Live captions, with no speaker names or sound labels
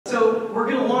So we're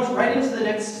going to launch right into the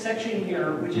next section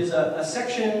here, which is a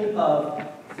section of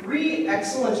 3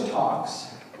 excellent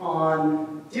talks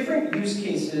on different use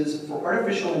cases for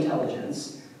artificial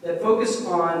intelligence that focus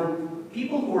on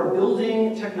people who are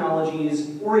building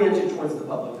technologies oriented towards the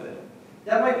public good.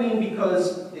 That might mean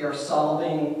because they are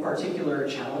solving particular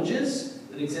challenges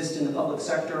that exist in the public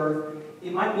sector.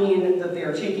 It might mean that they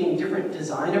are taking different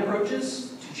design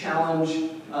approaches to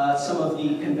challenge some of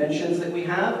the conventions that we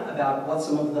have about what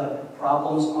some of the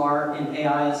problems are in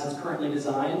AI as it's currently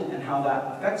designed and how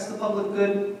that affects the public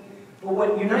good. But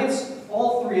what unites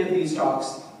all 3 of these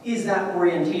talks is that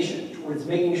orientation towards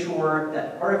making sure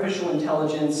that artificial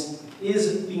intelligence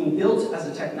is being built as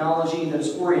a technology that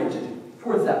is oriented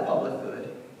towards that public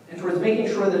good, and towards making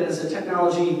sure that it is a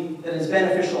technology that is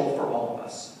beneficial for all of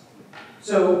us.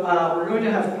 So we're going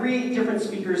to have 3 different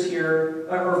speakers here,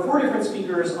 or 4 different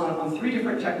speakers on 3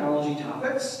 different technology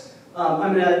topics.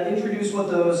 I'm going to introduce what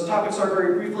those topics are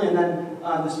very briefly, and then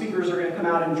the speakers are going to come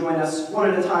out and join us one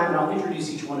at a time, and I'll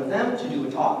introduce each one of them to do a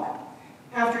talk.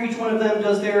 After each one of them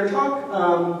does their talk,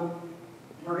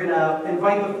 we're going to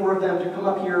invite the 4 of them to come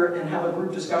up here and have a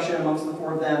group discussion amongst the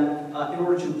 4 of them in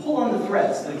order to pull on the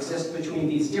threads that exist between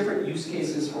these different use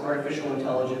cases for artificial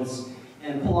intelligence,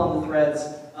 and pull on the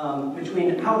threads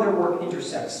between how their work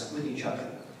intersects with each other.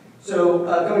 So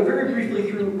going very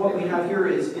briefly through what we have here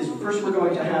is first we're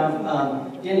going to have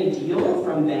Dani Deahl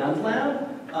from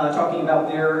Bandlab talking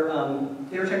about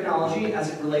their technology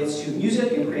as it relates to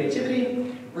music and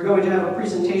creativity. We're going to have a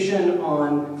presentation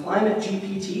on Climate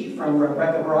GPT from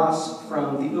Rebecca Bross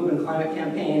from the Open Climate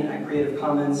Campaign at Creative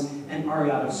Commons, and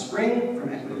Ariana Spring from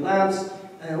EQTY Labs.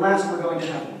 And then last we're going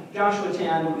to have Joshua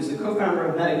Tan, who's the co-founder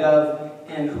of MetaGov,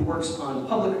 and who works on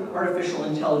public artificial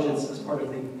intelligence as part of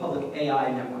the public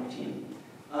AI network team.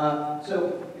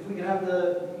 So if we could have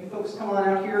you folks come on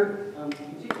out here, you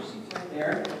can take your seats right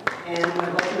there, and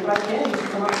I'd like to invite Dani to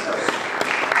come up first.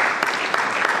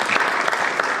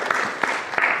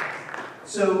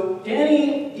 So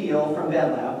Dani Deahl from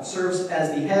Bandlab serves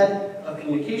as the head of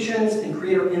communications and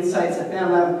creator insights at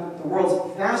Bandlab, the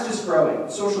world's fastest growing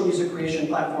social music creation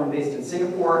platform based in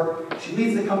Singapore. She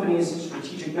leads the company's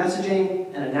strategic messaging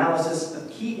and analysis of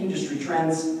key industry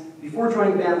trends. Before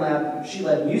joining Bandlab, she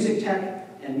led music tech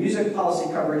and music policy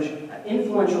coverage at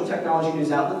influential technology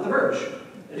news outlet The Verge.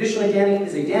 Additionally, Dani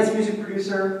is a dance music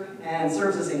producer and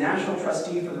serves as a national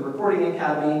trustee for the Recording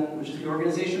Academy, which is the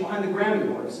organization behind the Grammy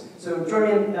Awards. So join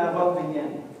me in welcoming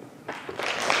Dani.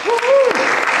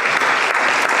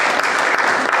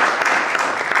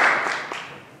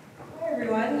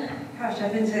 Gosh,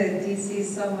 I've been to DC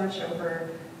so much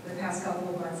over the past couple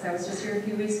of months. I was just here a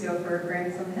few weeks ago for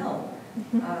Grammys on the Hill,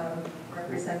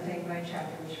 representing my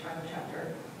chapter, the Chicago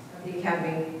chapter of the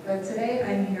Academy. But today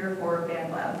I'm here for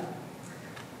Bandlab.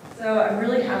 So I'm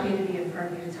really happy to be in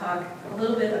front of you to talk a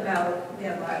little bit about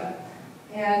Bandlab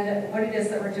and what it is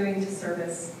that we're doing to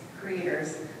service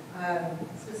creators,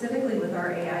 specifically with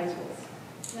our AI tools.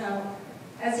 Now,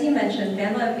 as he mentioned,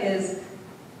 Bandlab is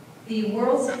the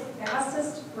world's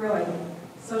fastest growing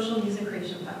social music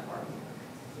creation platform.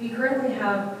 We currently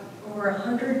have over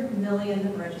 100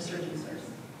 million registered users,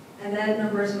 and that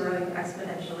number is growing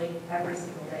exponentially every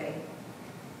single day.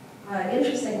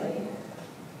 Interestingly,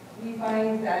 we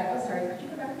find that, oh sorry, could you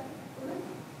go back?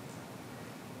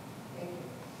 Thank you.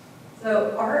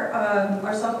 So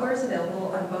our software is available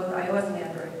on both iOS and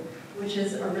Android, which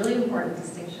is a really important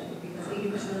distinction because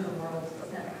 80% of the world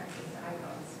doesn't have access to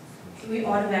iPhones. So we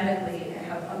automatically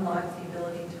have unlocked the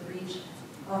ability to reach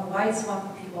a wide swath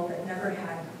of people that never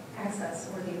had access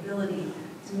or the ability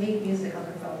to make music on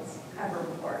their phones ever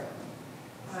before.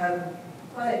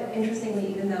 But interestingly,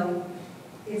 even though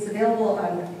it's available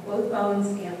on both phones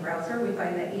and browser, we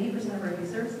find that 80% of our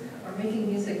users are making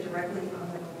music directly on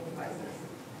their mobile devices.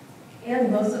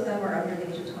 And most of them are under the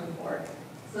age of 24.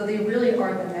 So they really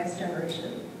are the next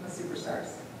generation of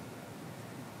superstars.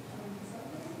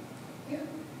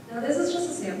 Now this is just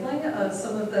a sampling of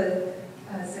some of the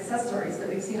success stories that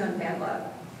we've seen on Bandlab.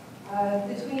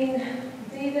 Between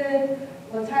David,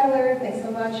 Tyler, thanks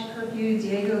so much, Curfew,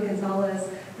 Diego Gonzalez,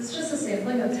 this is just a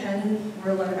sampling of 10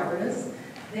 or 11 artists.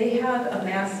 They have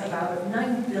amassed about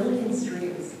 9 billion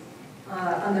streams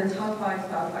on their top 5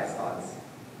 Spotify songs.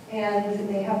 And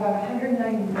they have about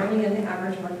 109 million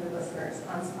average monthly listeners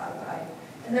on Spotify.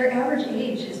 And their average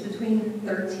age is between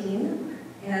 13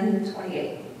 and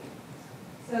 28.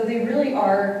 So they really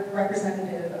are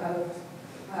representative of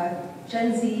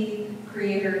Gen Z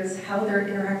creators, how they're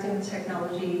interacting with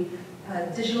technology,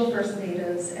 digital first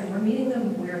natives, and we're meeting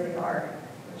them where they are,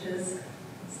 which is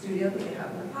the studio that they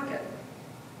have in their pocket.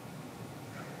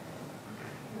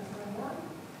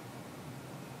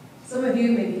 Some of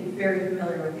you may be very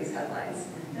familiar with these headlines.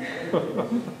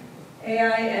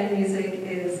 AI and music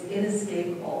is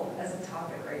inescapable as a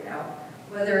topic right now,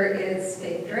 whether it's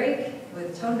fake Drake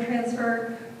with tone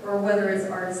transfer, or whether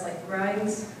it's artists like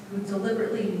Grimes, who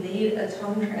deliberately made a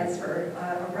tone transfer,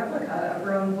 a replica of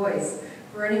her own voice,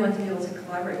 for anyone to be able to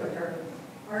collaborate with her.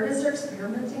 Artists are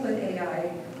experimenting with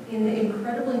AI in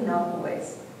incredibly novel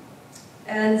ways.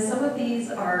 And some of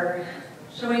these are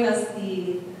showing us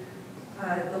the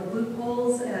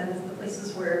loopholes and the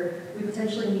places where we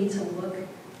potentially need to look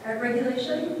at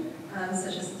regulation,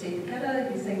 such as Dani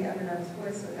Deahl using Ariana's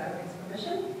voice without his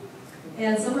permission.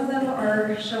 And some of them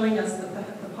are showing us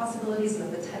the possibilities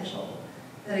and the potential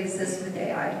that exists with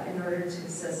AI in order to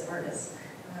assist artists.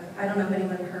 I don't know if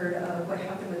anyone heard of what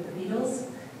happened with the Beatles,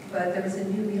 but there was a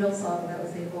new Beatles song that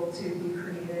was able to be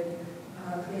created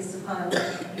based upon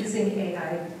using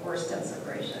AI for stem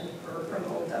separation from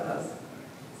old demos.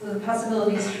 So the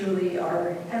possibilities truly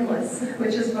are endless,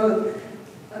 which is both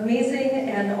amazing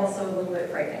and also a little bit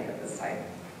frightening at this time.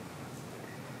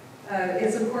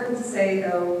 It's important to say,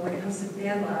 though, when it comes to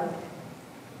Bandlab,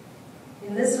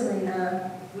 in this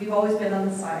arena, we've always been on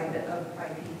the side of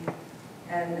IP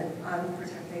and on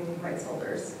protecting rights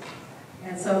holders.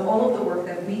 And so all of the work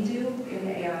that we do in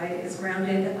AI is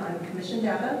grounded on commission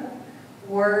data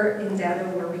or in data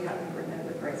where we have an agreement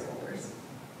with rights holders.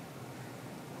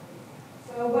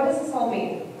 So what does this all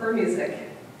mean for music?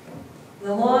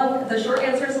 The short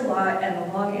answer is a lot, and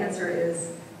the long answer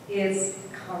is it's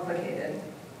complicated.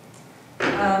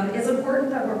 It's important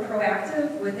that we're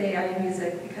proactive with AI in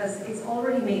music because it's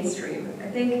already mainstream. I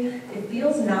think it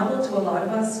feels novel to a lot of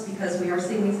us because we are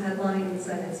seeing these headlines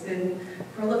and it's been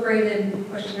proliferated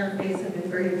and pushed in our face and been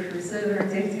very intrusive in our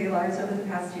day-to-day lives over the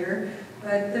past year.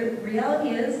 But the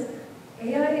reality is,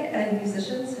 AI and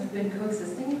musicians have been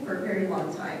coexisting for a very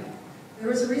long time. There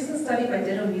was a recent study by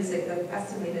Ditto Music that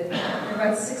estimated that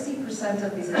about 60%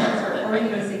 of musicians are already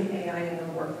using AI in their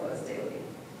workflows daily.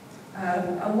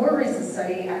 A more recent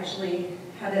study actually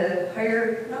had a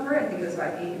higher number, I think it was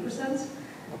about 80%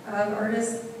 of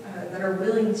artists that are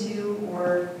willing to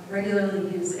or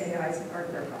regularly use AI as a part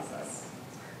of their process.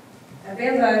 At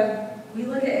Bandlab, we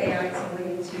look at AI as a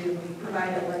way to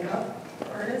provide a leg up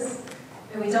for artists,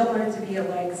 and we don't want it to be a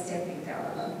leg stamping down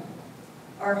on them.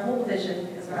 Our whole vision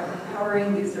is about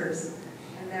empowering users,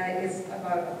 and that is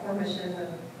about a core mission of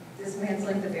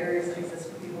dismantling the barriers that exist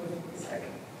for people with music.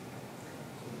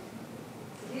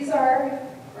 These are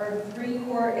our 3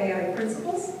 core AI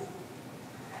principles.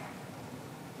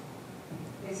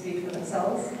 They speak for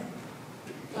themselves.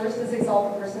 First is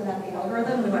exalt the person, not the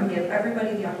algorithm. We want to give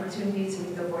everybody the opportunity to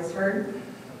make their voice heard,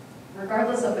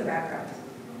 regardless of their background.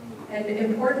 And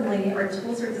importantly, our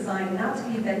tools are designed not to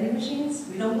be vending machines.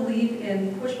 We don't believe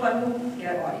in push button,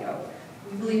 get audio.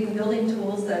 We believe in building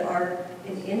tools that are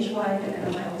an inch wide and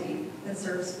a mile deep that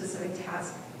serve specific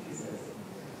task uses.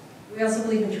 We also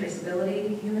believe in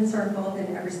traceability. Humans are involved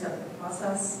in every step of the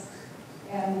process.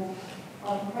 And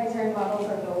our proprietary models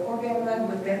are built for Bandlab,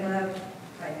 with Bandlab,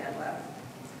 by Bandlab.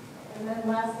 And then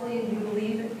lastly, we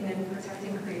believe in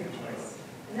protecting creative choice.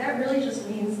 And that really just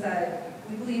means that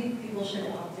we believe people should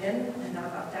opt in and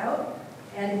not opt out.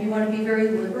 And if you want to be very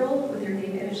liberal with your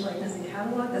name, image, likeness, and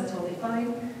catalog, that's totally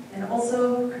fine. And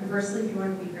also, conversely, if you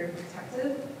want to be very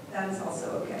protective, that is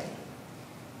also okay.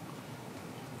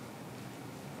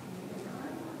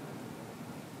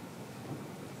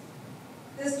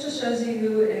 This just shows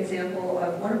you an example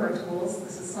of one of our tools.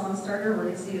 This is Song Starter. We're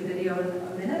going to see a video in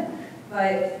a minute.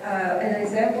 But an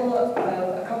example of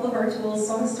a couple of our tools,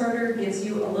 Song Starter gives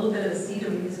you a little bit of a seed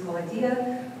of a musical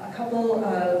idea. A couple of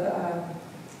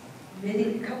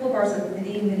bars of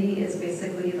MIDI. MIDI is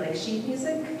basically like sheet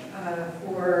music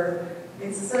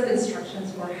it's a set of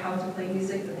instructions for how to play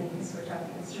music, but then you can switch out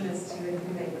the instruments to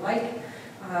anything that you like.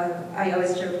 I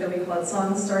always joke that we call it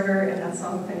Song Starter and not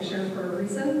Song Finisher for a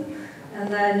reason. And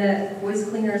then Voice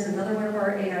Cleaner is another one of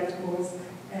our AI tools,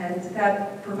 and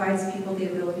that provides people the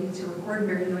ability to record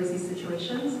very noisy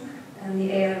situations, and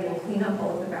the AI will clean up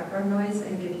all of the background noise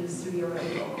and give you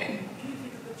studio-ready vocal.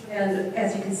 And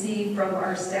as you can see from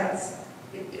our stats,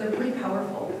 they're pretty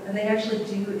powerful, and they actually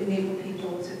do enable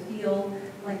people to feel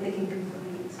like they can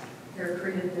complete their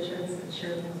creative visions and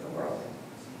share them with the world.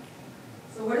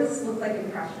 So what does this look like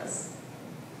in practice?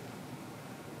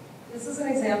 This is an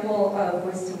example of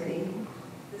voice to MIDI.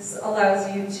 This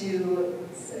allows you to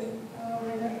say, oh,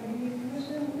 I don't need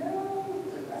permission. No,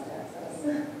 request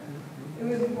access. It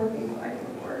was working fine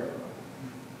before.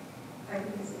 I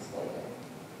think this exploded.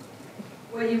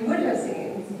 What you would have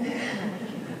seen,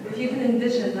 if you can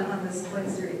envision on this play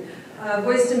street,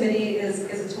 Voice to MIDI is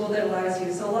a tool that allows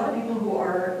you, so a lot of people who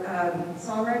are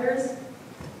songwriters,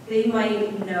 they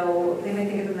might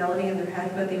think of a melody in their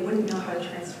head, but they wouldn't know how to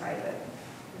transcribe it.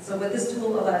 And so what this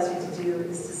tool allows you to do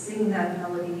is to sing that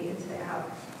melody into the app,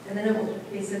 and then it will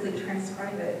basically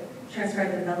transcribe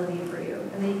the melody for you.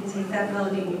 And then you can take that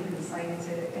melody and you can assign it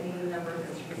to any number of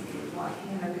instruments that you want,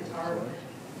 piano, guitar,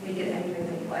 make it anything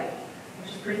that you like,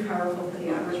 which is pretty powerful for the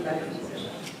average veteran musician.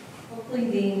 Hopefully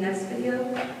the next video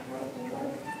will work.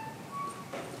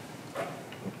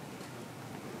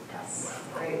 Yes,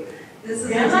 great. This is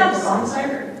Bandlab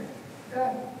Songwriter.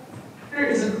 Good. There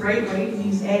is a great way to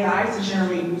use AI to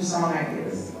generate new song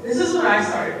ideas. This is what I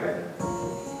started with.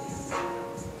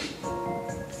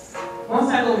 Once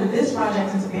I loaded this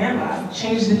project into Bandlab,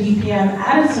 changed the BPM,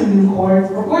 added some new chords,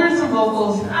 recorded some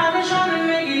vocals. I've been trying to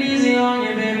make it easy on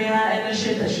you, baby. I added the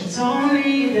shit that she told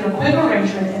me. Did a quick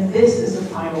arrangement, and this is the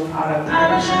final product. I've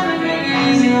been trying to make it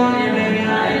easy on you, baby. I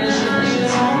added the shit that she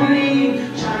told me.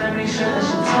 Trying to make sure that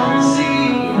she don't see.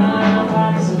 You know I don't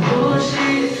promise some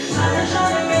bullshit. I've been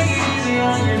trying to make it easy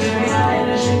on you, baby. I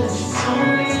added the shit that she told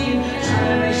me.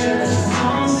 Trying to make sure that she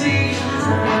don't see. You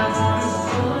know I don't promise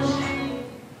some bullshit.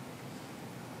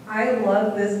 I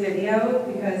love this video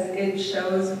because it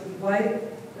shows what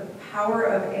the power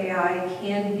of AI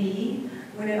can be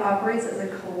when it operates as a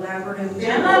collaborative tool.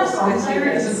 Bandlab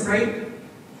Songwriter is a great. I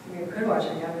mean, you could watch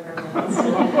it, yeah,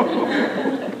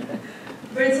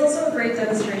 but it's also a great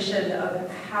demonstration of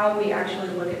how we actually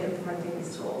look at implementing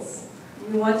these tools.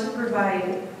 We want to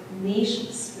provide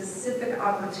niche-specific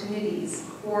opportunities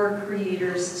for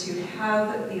creators to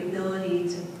have the ability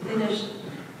to finish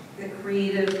the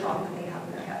creative thought that they have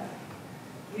in their head.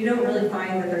 We don't really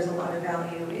find that there's a lot of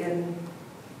value in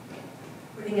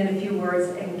putting in a few words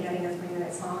and getting a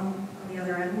 3-minute song on the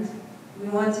other end. We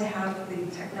want to have the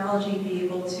technology be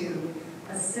able to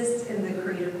assist in the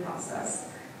creative process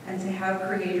and to have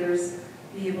creators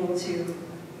be able to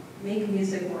make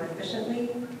music more efficiently,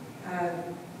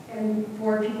 and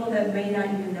for people that may not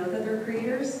even know that they're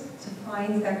creators to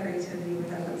find that creativity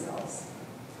within themselves.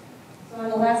 So on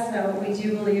the last note, we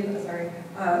do believe,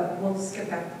 we'll skip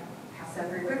back past that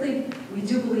very quickly. We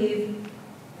do believe,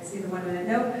 I see the 1-minute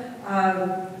note,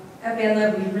 at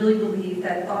Bandlab we really believe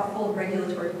that thoughtful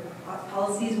regulatory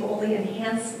policies will only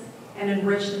enhance and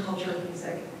enrich the culture of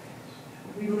music.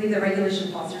 We believe that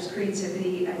regulation fosters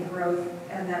creativity and growth,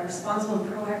 and that responsible and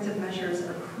proactive measures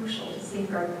are crucial to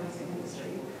safeguard the music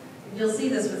industry. And you'll see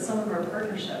this with some of our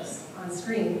partnerships on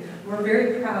screen. We're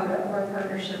very proud of our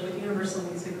partnership with Universal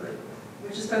Music Group,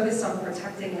 which is focused on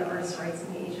protecting artists' rights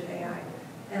in the age of AI.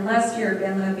 And last year,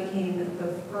 Bandlab became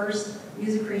the first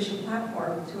music creation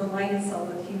platform to align itself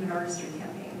with Human Artistry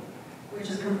Campaign, which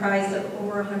is comprised of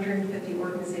over 150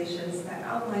 organizations that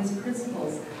outlines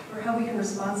principles for how we can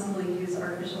responsibly use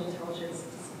artificial intelligence to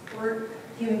support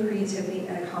human creativity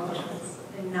and accomplishments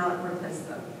and not replace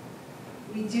them.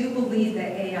 We do believe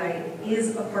that AI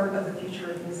is a part of the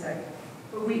future of music,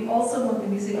 but we also want the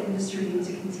music industry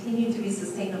to continue to be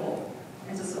sustainable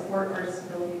and to support artists'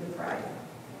 ability to thrive.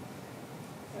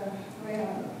 So,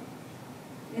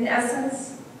 in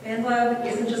essence, Bandlab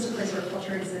isn't just a place where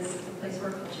culture exists, it's a place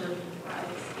where culture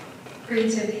thrives.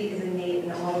 Creativity is innate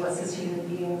in all of us as human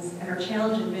beings, and our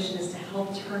challenge and mission is to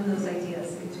help turn those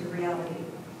ideas into reality.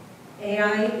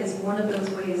 AI is one of those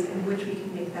ways in which we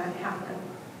can make that happen.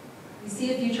 We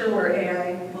see a future where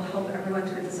AI will help everyone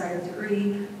to a desired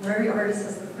degree, where every artist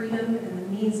has the freedom and the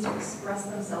means to express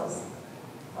themselves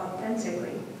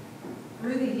authentically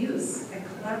through the use and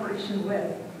collaboration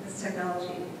with this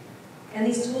technology. And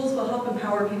these tools will help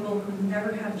empower people who've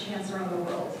never had a chance around the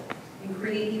world and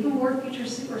create even more future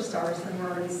superstars than we're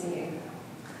already seeing.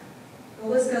 The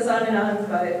list goes on,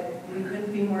 but we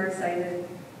couldn't be more excited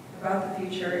about the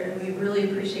future, and we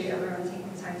really appreciate everyone taking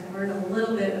the time to learn a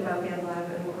little bit about Bandlab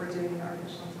and what we're doing in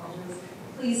artificial intelligence.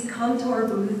 Please come to our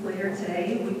booth later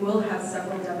today. We will have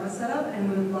several demos set up, and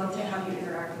we would love to have you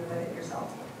interact with it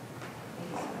yourself.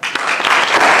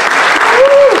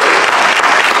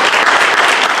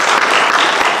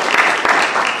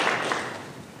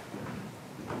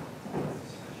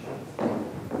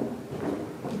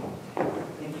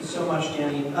 Thank you so much. So much,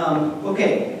 Dani.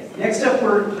 Okay, next up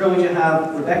we're going to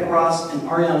have Rebecca Ross and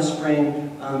Ariana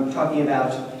Spring talking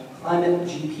about Climate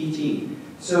GPT.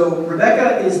 So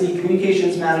Rebecca is the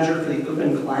communications manager for the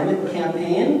Open Climate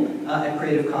campaign at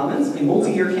Creative Commons, a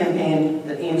multi-year campaign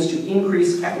that aims to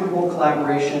increase equitable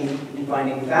collaboration in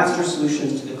finding faster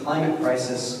solutions to the climate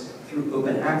crisis through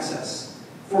open access.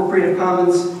 For Creative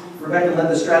Commons, Rebecca led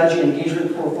the strategy and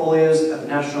engagement portfolios at the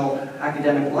National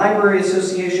Academic Library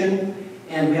Association.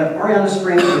 And we have Ariana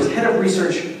Spring, who is head of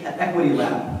research at EQTY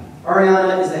Lab.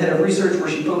 Ariana is the head of research where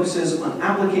she focuses on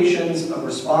applications of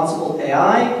responsible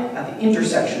AI at the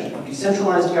intersection of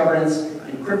decentralized governance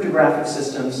and cryptographic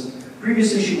systems.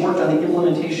 Previously, she worked on the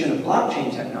implementation of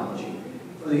blockchain technology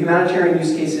for the humanitarian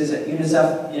use cases at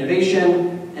UNICEF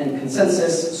Innovation and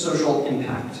Consensus Social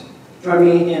Impact. Join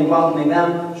me in welcoming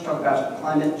them to talk about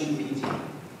climate GPT.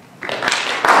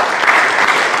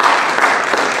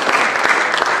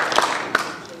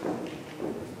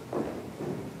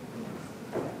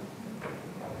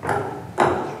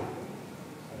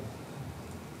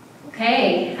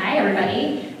 Okay, hi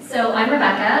everybody. So I'm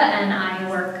Rebecca and I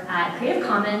work at Creative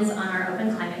Commons on our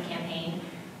Open Climate campaign.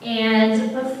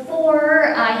 And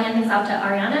before I hand things off to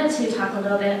Ariana to talk a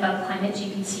little bit about climate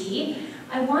GPT,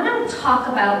 I want to talk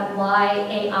about why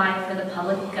AI for the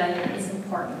public good is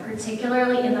important,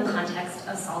 particularly in the context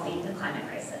of solving the climate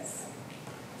crisis.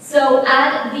 So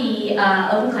at the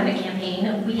Open Climate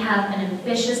campaign, we have an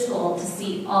ambitious goal to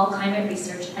see all climate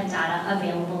research and data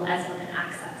available as open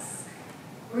access.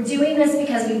 We're doing this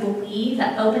because we believe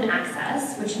that open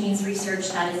access, which means research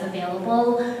that is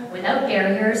available without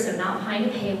barriers, so not behind a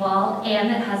paywall, and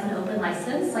that has an open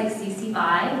license like CC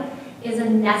BY, is a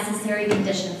necessary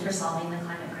condition for solving the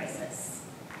climate crisis.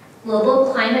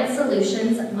 Global climate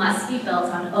solutions must be built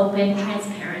on open,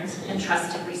 transparent, and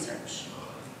trusted research.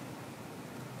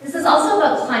 This is also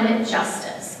about climate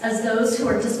justice, as those who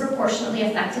are disproportionately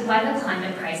affected by the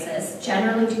climate crisis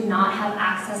generally do not have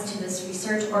access to this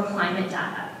research or climate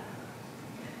data.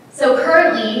 So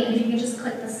currently, if you can just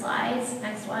click the slides,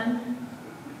 next one.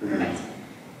 Perfect.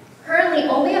 Currently,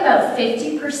 only about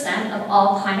 50% of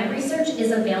all climate research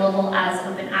is available as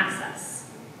open access.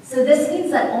 So this means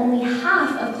that only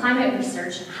half of climate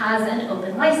research has an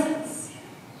open license.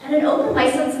 And an open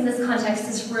license in this context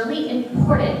is really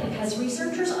important because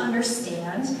researchers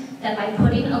understand that by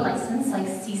putting a license like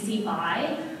CC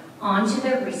BY onto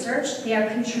their research, they are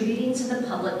contributing to the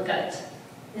public good.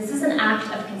 This is an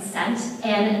act of consent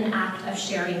and an act of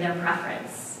sharing their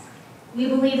preference. We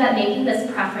believe that making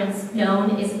this preference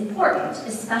known is important,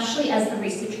 especially as the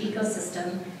research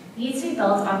ecosystem needs to be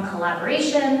built on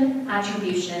collaboration,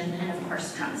 attribution, and of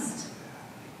course, trust.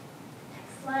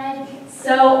 Next slide.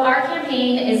 So our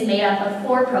campaign is made up of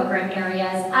 4 program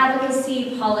areas: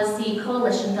 advocacy, policy,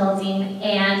 coalition building,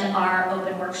 and our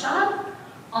open workshop,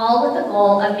 all with the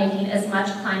goal of making as much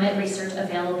climate research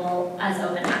available as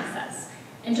open access.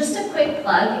 And just a quick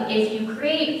plug, if you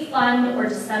create, fund, or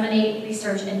disseminate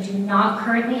research and do not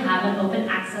currently have an open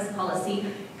access policy,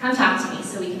 come talk to me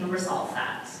so we can resolve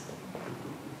that.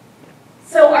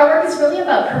 So our work is really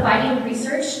about providing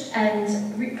research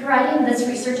and providing this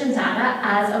research and data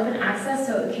as open access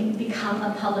so it can become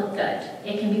a public good.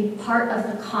 It can be part of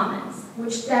the commons,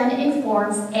 which then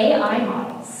informs AI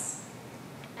models.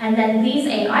 And then these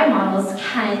AI models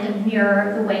can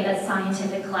mirror the way that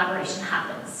scientific collaboration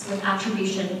happens with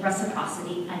attribution,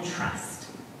 reciprocity, and trust.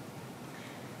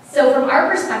 So from our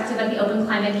perspective at the Open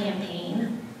Climate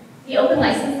campaign, the open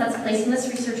license that's placed in this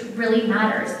research really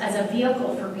matters as a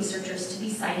vehicle for researchers to be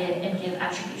cited and give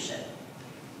attribution.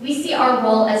 We see our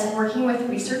role as working with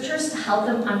researchers to help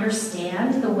them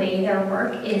understand the way their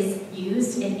work is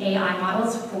used in AI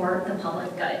models for the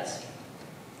public good.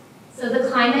 So the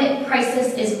climate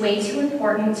crisis is way too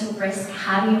important to risk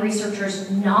having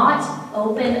researchers not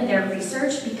open their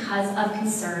research because of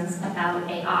concerns about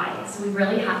AI. So we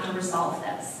really have to resolve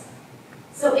this.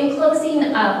 So in closing,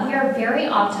 we are very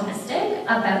optimistic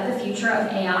about the future of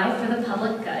AI for the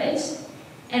public good.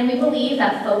 And we believe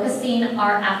that focusing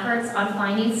our efforts on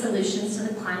finding solutions to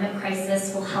the climate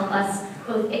crisis will help us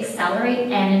both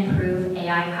accelerate and improve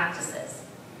AI practices.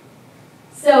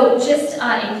 So just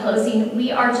in closing,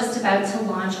 we are just about to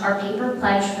launch our paper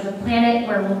pledge for the planet,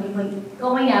 where we'll be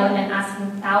going out and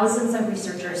asking thousands of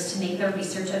researchers to make their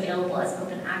research available as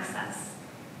open access.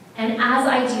 And as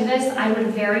I do this, I would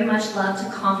very much love to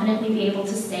confidently be able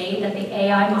to say that the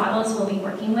AI models we'll be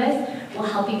working with will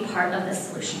help be part of the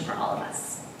solution for all of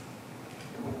us.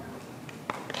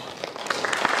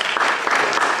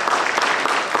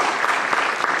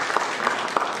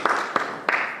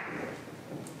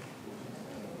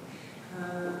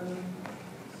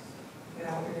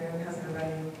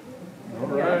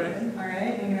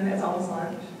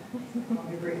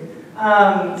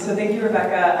 So thank you,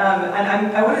 Rebecca.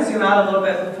 And I want to zoom out a little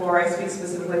bit before I speak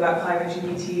specifically about climate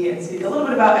GPT and speak a little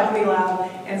bit about EQTY Lab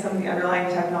and some of the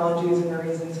underlying technologies and the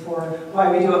reasons for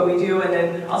why we do what we do, and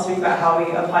then I'll speak about how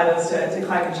we apply those to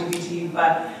climate GPT.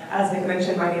 But as Nick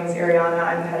mentioned, my name is Ariana.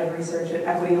 I'm the head of research at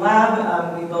EQTY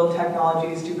Lab. We build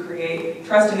technologies to create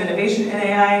trust and innovation in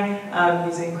AI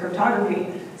using cryptography.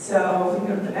 So if we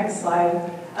can go to the next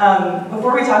slide.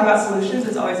 Before we talk about solutions,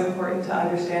 it's always important to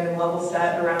understand and level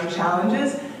set around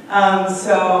challenges.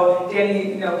 So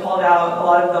Dani, called out a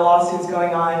lot of the lawsuits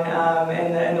going on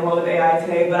in the world of AI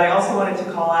today, but I also wanted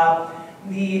to call out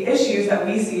the issues that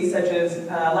we see, such as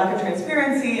lack of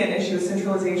transparency and issue of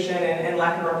centralization and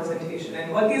lack of representation.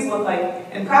 And what these look like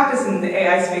in practice in the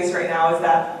AI space right now is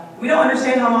that we don't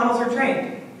understand how models are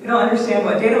trained. We don't understand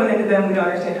what data went into them. We don't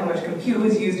understand how much compute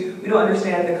was used. We don't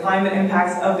understand the climate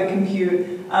impacts of the compute.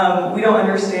 We don't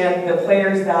understand the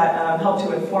players that help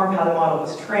to inform how the model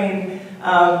was trained.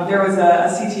 There was a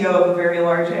CTO of a very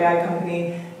large AI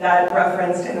company that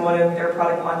referenced in one of their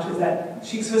product launches that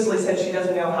she explicitly said she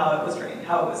doesn't know how it was trained,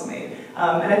 how it was made.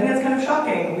 And I think that's kind of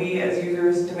shocking. We as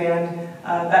users demand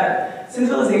better.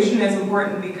 Centralization is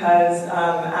important because,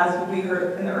 as we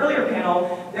heard in the earlier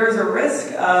panel, there is a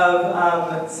risk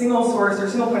of single source or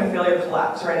single point of failure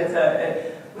collapse, right?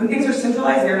 When things are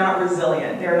centralized, they're not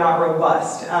resilient, they're not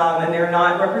robust, and they're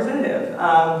not representative.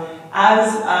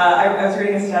 I was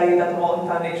reading a study that the Walton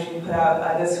Foundation put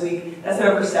out this week that said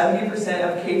over 70%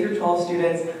 of K through 12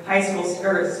 students,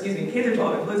 K through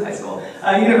 12 includes high school,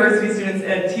 university students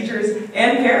and teachers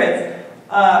and parents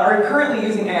are currently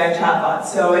using AI chatbots.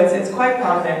 So it's quite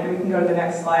prominent. We can go to the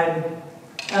next slide.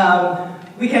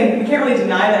 We can't really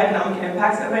deny the economic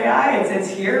impacts of AI. It's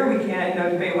here. We can't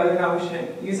debate whether or not we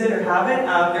should use it or have it.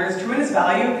 There's tremendous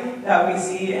value that we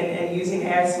see in using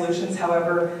AI solutions.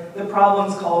 However, the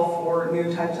problems call for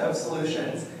new types of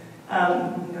solutions. We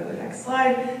can go to the next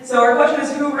slide. So our question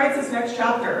is, who writes this next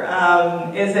chapter?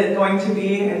 Is it going to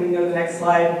be, and we can go to the next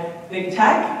slide, big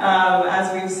tech?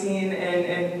 As we've seen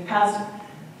in past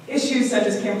issues such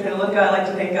as Cambridge Analytica, I like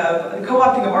to think of the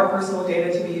co-opting of our personal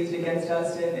data to be used against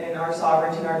us in our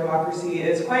sovereignty and our democracy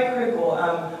is quite critical.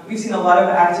 We've seen a lot of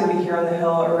activity here on the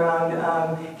Hill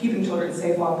around keeping children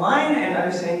safe online and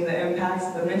understanding the impacts,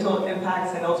 the mental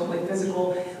impacts, and ultimately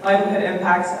physical livelihood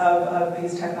impacts of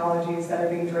these technologies that are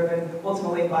being driven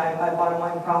ultimately by bottom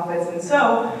line profits. And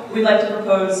so we'd like to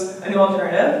propose a new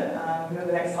alternative. Go to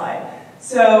the next slide.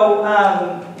 So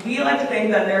we like to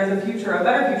think that there is a future, a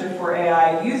better future for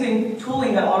AI using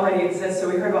tooling that already exists. So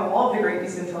we heard about all of the great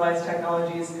decentralized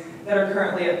technologies that are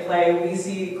currently at play. We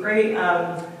see great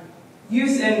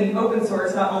use in open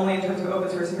source, not only in terms of open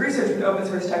source and research, but open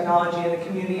source technology and the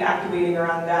community activating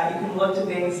around that. You can look to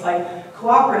things like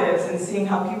cooperatives and seeing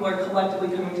how people are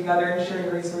collectively coming together and sharing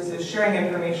resources, sharing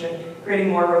information, creating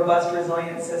more robust,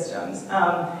 resilient systems.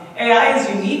 AI is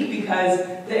unique because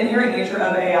the inherent nature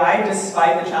of AI,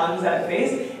 despite the challenges that it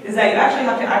faces, is that you actually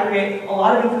have to aggregate a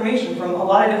lot of information from a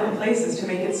lot of different places to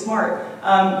make it smart.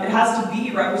 It has to be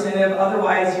representative,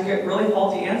 otherwise you get really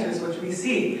faulty answers, which we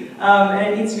see. And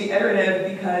it needs to be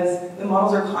iterative because the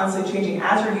models are constantly changing.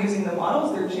 As you're using the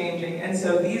models, they're changing. And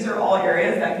so these are all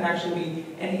areas that can actually be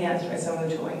enhanced by some of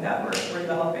the tooling that we're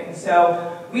developing.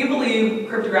 So we believe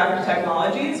cryptographic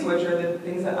technologies, which are the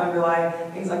things that underlie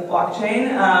things like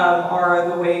blockchain, are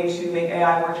the way to make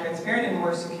AI more transparent and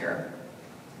more secure.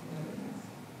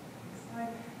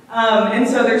 And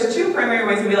so there's two primary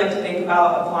ways that we like to think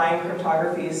about applying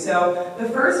cryptography. So the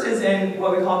first is in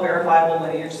what we call verifiable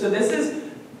lineage. So this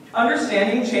is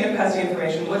understanding chain of custody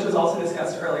information, which was also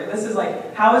discussed earlier. This is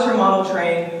like, how is your model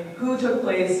trained, who took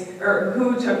place, or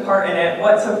who took part in it,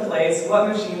 what took place, what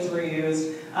machines were used,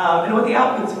 and what the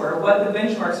outputs were, what the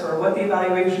benchmarks were, what the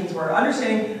evaluations were.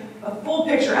 Understanding a full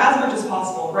picture as much as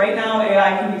possible. Right now,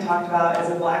 AI can be talked about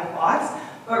as a black box,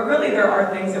 but really there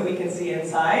are things that we can see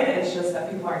inside. It's just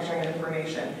that people aren't sharing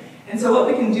information. And so what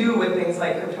we can do with things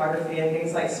like cryptography and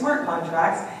things like smart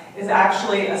contracts is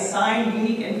actually assign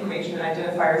unique information and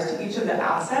identifiers to each of the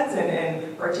assets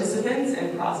and participants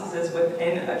and processes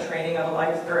within a training of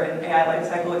an AI life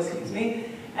cycle,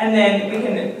 and then we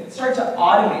can start to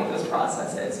automate those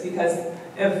processes, because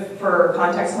if for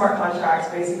context, smart contracts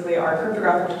basically are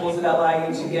cryptographic tools that allow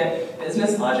you to get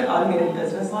business logic, automated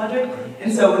business logic.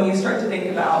 And so when you start to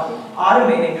think about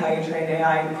automating how you train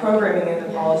AI and programming in the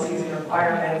policies and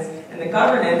requirements and the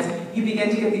governance, you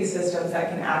begin to get these systems that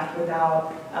can act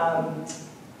without,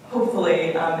 hopefully,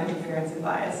 interference and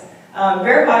bias.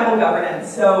 Verifiable governance.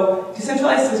 So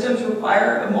decentralized systems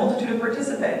require a multitude of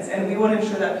participants, and we want to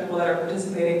ensure that people that are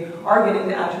participating are getting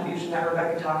the attribution that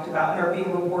Rebecca talked about and are being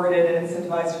rewarded and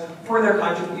incentivized for their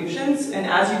contributions. And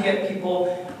as you get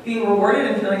people being rewarded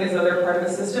and feeling as though they're part of a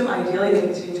system, ideally they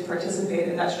continue to participate,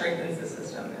 and that strengthens the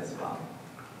system as well.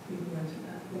 We can mention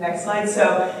that. The next slide. So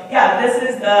yeah, this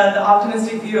is the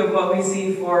optimistic view of what we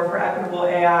see for equitable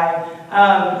AI.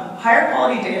 Higher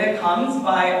quality data comes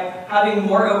by having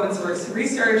more open source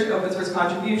research, open source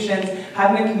contributions,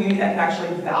 having a community that can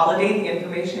actually validate the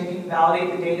information and can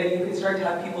validate the data. You can start to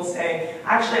have people say,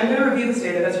 actually, I'm going to review this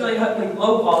data. That's really like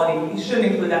low quality. You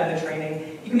shouldn't include that in the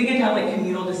training. You can begin to have like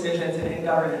communal decisions in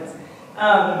governance.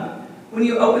 When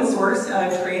you open source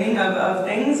training of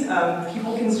things,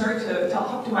 people can start to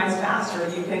optimize faster.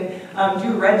 You can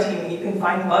do red teaming, you can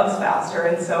find bugs faster,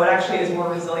 and so it actually is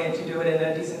more resilient to do it in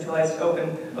a decentralized,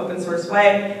 open source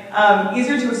way.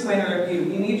 Easier to explain and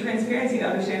review. You need transparency to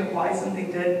understand why something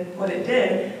did what it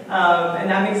did, and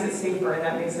that makes it safer, and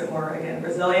that makes it more, again,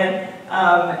 resilient.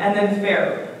 And then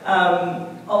fair.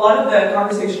 A lot of the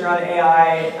conversation around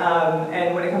AI,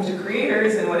 and when it comes to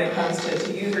creators and when it comes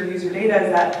to user data,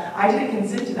 is that I didn't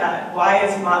consent to that. Why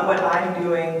is what I'm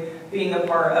doing being a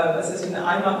part of a system that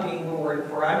I'm not being rewarded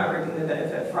for, I'm not reaping the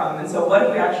benefit from? And so what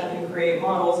if we actually can create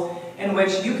models in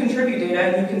which you contribute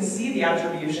data, you can see the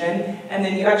attribution, and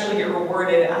then you actually get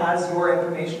rewarded as your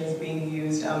information is being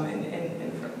used in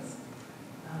inference.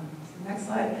 So next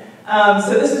slide.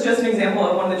 So this is just an example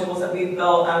of one of the tools that we've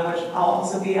built, which I'll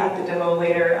also be at the demo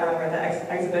later or the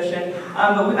exhibition.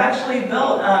 But we've actually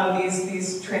built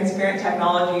these transparent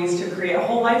technologies to create a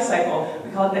whole life cycle.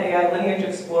 We call it the AI Lineage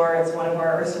Explorer. It's one of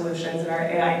our solutions in our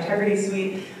AI Integrity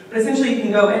Suite. But essentially, you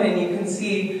can go in and you can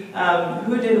see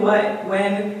who did what,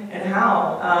 when, and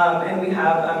how. And we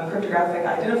have cryptographic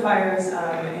identifiers,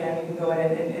 and you can go in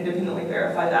and independently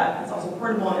verify that. It's also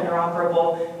portable and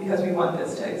interoperable because we want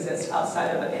this to exist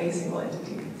outside of any single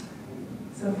entity.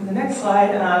 So for the next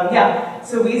slide,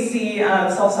 so we see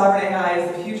self-sovereign AI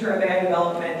as the future of AI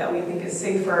development that we think is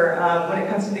safer. When it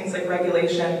comes to things like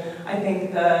regulation, I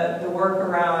think the work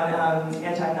around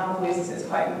anti-monopolies is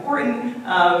quite important,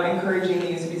 encouraging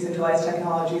the use of decentralized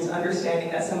technologies,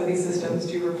 understanding that some of these systems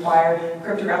do require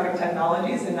cryptographic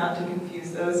technologies and not to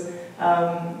confuse those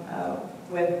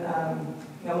with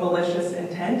malicious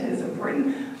intent is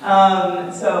important.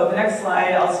 So the next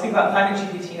slide, I'll speak about Climate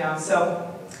GPT now. So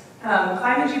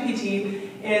Climate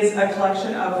GPT is a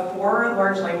collection of 4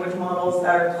 large language models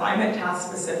that are climate task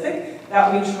specific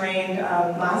that we trained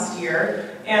last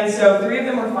year. And so 3 of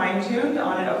them were fine-tuned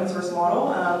on an open source model,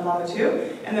 Llama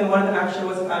 2, and then one of them actually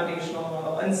was a foundational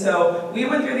model. And so we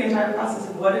went through the entire process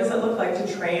of what does it look like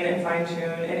to train and fine-tune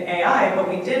an AI, but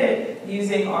we did it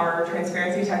using our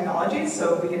transparency technologies,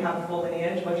 so we can have a full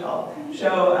lineage, which I'll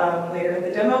show later in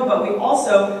the demo, but we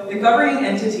also, the governing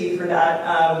entity for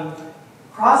that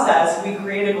process, we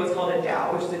created what's called a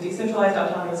DAO, which is a decentralized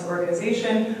autonomous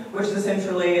organization, which is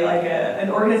essentially like an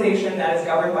organization that is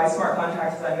governed by smart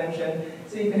contracts, as I mentioned.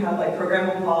 So you can have like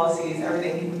programmable policies,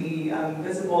 everything can be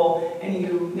visible, and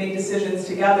you make decisions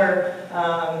together.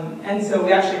 And so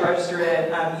we actually registered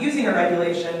it using a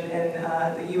regulation in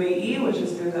the UAE, which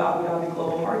is through the Abu Dhabi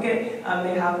Global Market.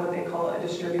 They have what they call a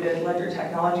distributed ledger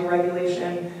technology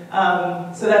regulation.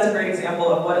 So that's a great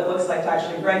example of what it looks like to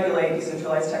actually regulate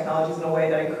decentralized technologies in a way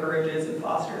that encourages and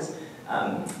fosters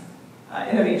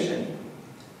innovation.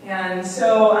 And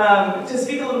so to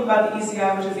speak a little about the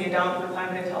ECI, which is the Endowment for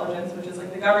Climate Intelligence, which is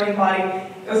like the governing body,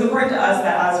 it was important to us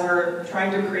that as we're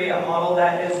trying to create a model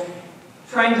that is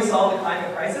trying to solve the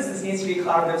climate crisis, this needs to be a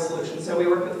collaborative solution. So we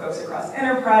work with folks across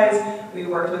enterprise, we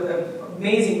worked with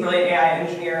amazing, brilliant AI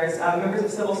engineers, members of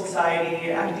civil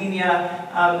society, academia,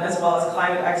 as well as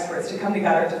climate experts to come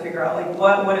together to figure out like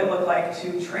what would it look like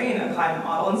to train a climate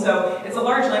model. And so it's a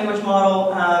large language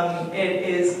model. It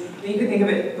is, you can think of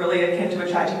it really akin to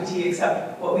a ChatGPT,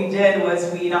 except what we did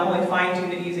was we not only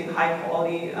fine-tuned it using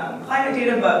high-quality climate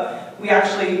data, but we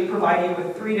actually provide you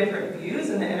with 3 different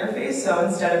views in the interface. So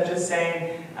instead of just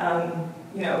saying,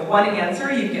 one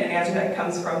answer, you get an answer that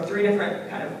comes from 3 different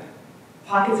kind of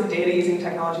pockets of data using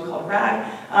technology called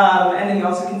RAG. And then you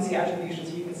also can see attributions,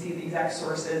 so you can see the exact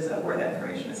sources of where that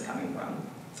information is coming from.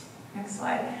 Next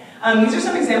slide. These are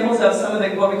some examples of some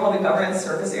of what we call the governance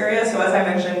surface area. So as I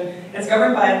mentioned, it's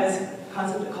governed by this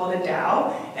concept called a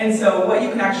DAO. And so what you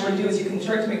can actually do is you can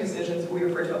start to make decisions we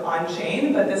refer to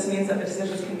on-chain, but this means that the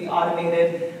decisions can be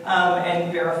automated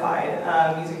and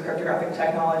verified using cryptographic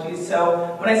technologies.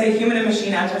 So when I say human and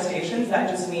machine attestations, that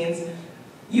just means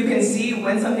you can see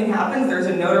when something happens, there's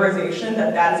a notarization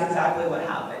that that is exactly what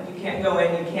happened. You can't go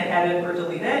in, you can't edit or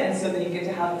delete it, and so then you get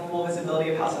to have the full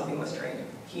visibility of how something was trained.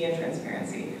 Key and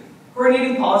transparency.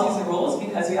 Coordinating policies and rules,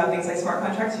 because you have things like smart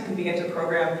contracts, you can begin to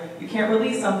program. You can't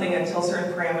release something until a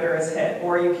certain parameter is hit,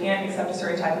 or you can't accept a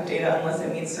certain type of data unless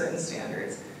it meets certain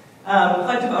standards.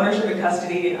 Collective ownership and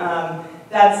custody.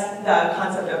 that's the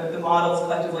concept of the model is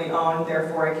collectively owned,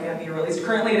 therefore it can't be released.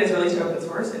 Currently it is released to open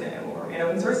source and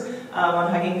open source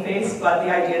on Hugging Face, but the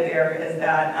idea there is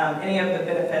that any of the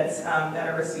benefits that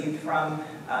are received from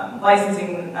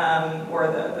licensing or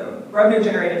the revenue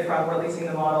generated from releasing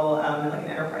the model in like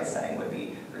an enterprise setting would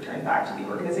be returned back to the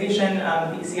organization.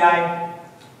 The EQTY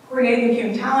coordinating compute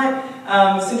and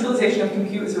talent. Centralization of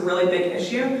compute is a really big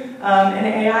issue. In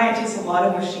AI, it takes a lot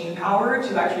of machine power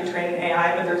to actually train an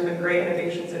AI, but there's been great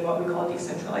innovations in what we call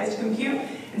decentralized compute.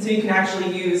 And so you can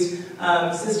actually use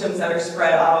systems that are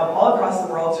spread out all across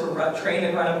the world to train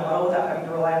and run a model without having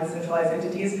to rely on centralized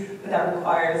entities, but that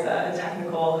requires a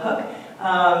technical hook.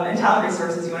 And talent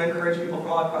resources, you want to encourage people from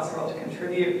all across the world to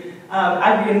contribute.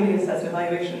 Aggregating data sets and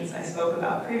evaluations I spoke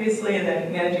about previously, and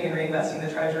then managing and reinvesting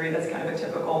the treasury, that's kind of a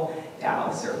typical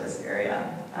DAO surface area.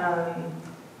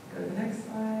 Go to the next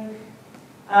slide.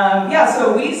 Yeah,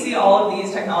 so we see all of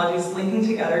these technologies linking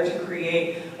together to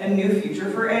create a new future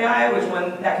for AI, which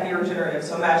one that can be regenerative.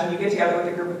 So imagine you get together with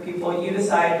a group of people, you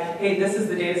decide, hey, this is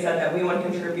the data set that we want to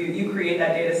contribute, you create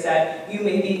that data set, you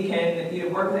maybe can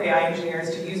work with AI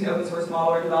engineers to use an open source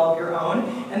model or develop your own,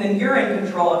 and then you're in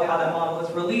control of how that model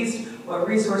is released, what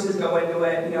resources go into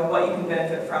it, what you can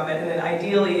benefit from it, and then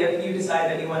ideally, if you decide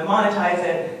that you want to monetize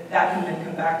it, that can then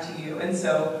come back to you. And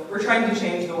so we're trying to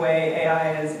change the way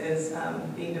AI is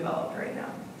being developed right now.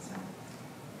 So,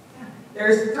 yeah.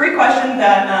 There's 3 questions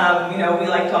that we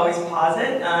like to always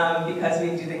posit because we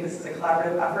do think this is a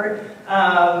collaborative effort.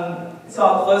 So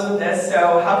I'll close with this.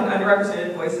 So how can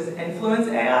underrepresented voices influence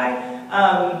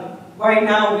AI? Right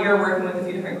now, we are working with a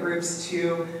few different groups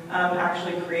to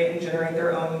actually create and generate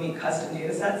their own unique custom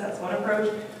data sets. That's one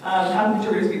approach. How can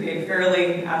contributors be paid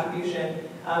fairly, attribution,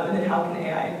 and then how can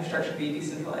AI infrastructure be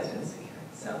decentralized and secure?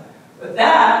 So with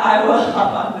that, I will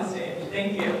hop on the stage.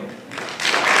 Thank you.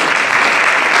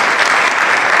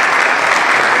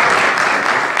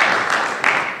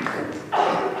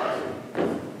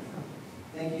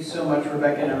 Thank you so much,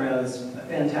 Rebecca and Ariana. That's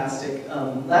fantastic.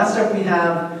 Last up, we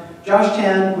have Josh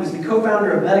Tan, who is the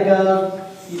co-founder of MetaGov.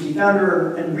 He's the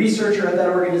founder and researcher at that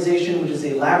organization, which is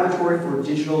a laboratory for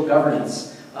digital governance.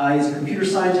 He's a computer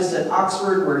scientist at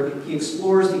Oxford, where he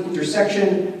explores the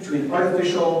intersection between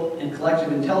artificial and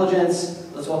collective intelligence.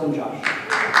 Let's welcome Josh.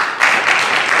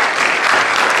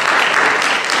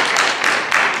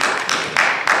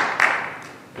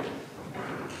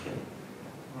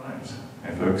 All right.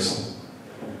 Hey, folks.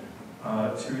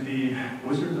 To the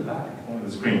wizard at the back of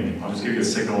the screen, I'll just give you a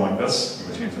signal like this. I'm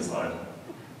going to change the slide.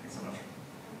 Thanks so much.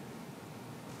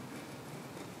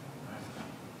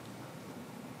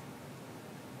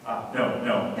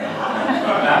 No.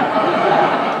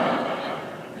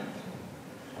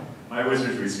 My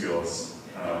wizardry skills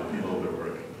need a little bit of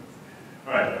work.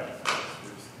 All right.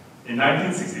 In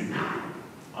 1963,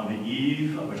 on the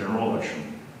eve of a general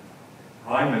election,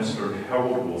 Prime Minister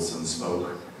Harold Wilson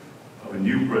spoke of a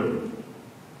new Britain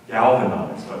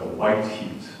galvanized by the white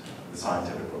heat of the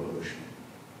scientific revolution.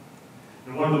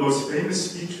 In one of the most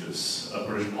famous speeches of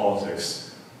British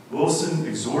politics, Wilson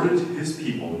exhorted his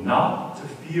people not to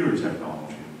fear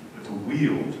technology, but to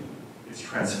wield its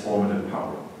transformative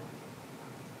power.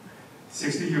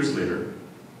 60 years later,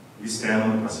 we stand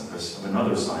on the precipice of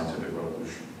another scientific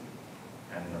revolution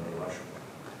and another election.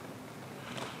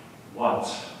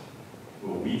 What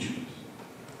will we choose?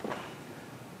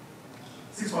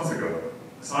 6 months ago,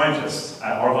 scientists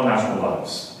at Ariana National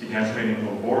Labs began training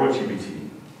Aurora GPT,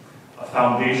 a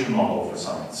foundation model for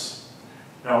science.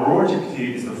 Now, Aurora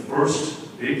GPT is the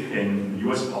first big thing in the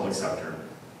US public sector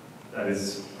that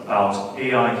is about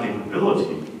AI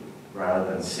capability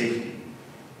rather than safety,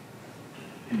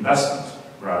 investment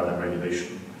rather than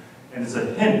regulation, and it's a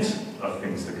hint of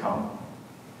things to come.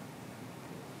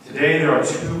 Today, there are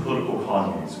 2 political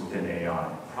economies within AI.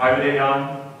 Private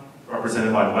AI,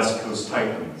 represented by West Coast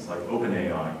titans like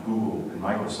OpenAI, Google, and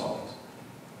Microsoft,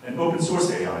 and open source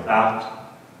AI, backed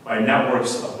by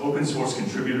networks of open source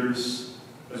contributors,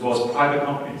 as well as private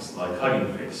companies like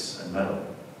Hugging Face and Meta.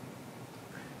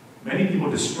 Many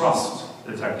people distrust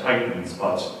the tech titans,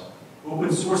 but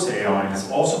open source AI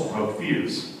has also provoked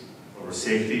fears over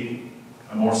safety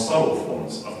and more subtle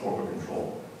forms of corporate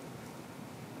control.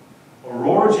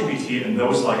 Aurora GPT and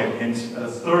those like it hint at a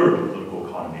third political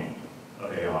economy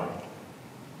of AI,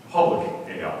 public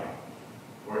AI,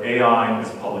 or AI as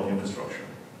public infrastructure.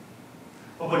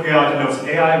 Public AI denotes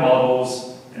AI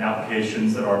models and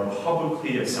applications that are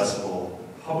publicly accessible,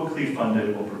 publicly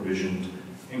funded or provisioned,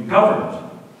 and governed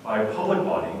by a public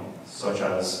body, such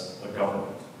as a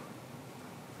government.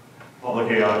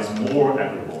 Public AI is more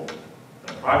equitable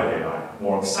than private AI,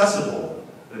 more accessible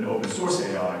than open source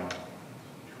AI,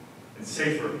 and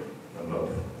safer them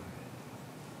both.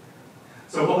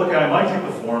 So public AI might take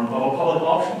the form of a public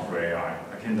option for AI,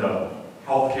 akin to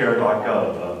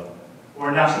healthcare.gov, or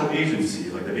a national agency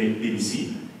like the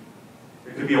BBC.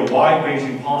 It could be a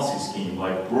wide-ranging policy scheme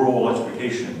like rural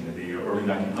electrification in the early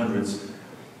 1900s,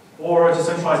 or a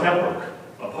decentralized network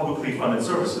of publicly funded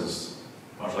services,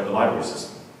 much like a library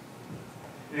system.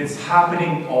 And it's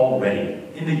happening already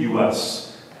in the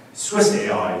US, Swiss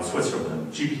AI in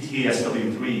Switzerland, GPT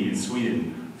SW3 in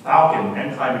Sweden, Falcon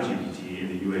and Climate GPT in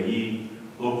the UAE,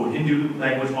 local Hindu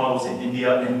language models in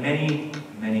India, and many,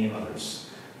 many others.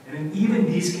 And even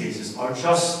these cases are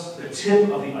just the tip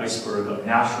of the iceberg of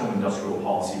national industrial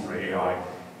policy for AI,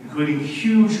 including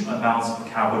huge amounts of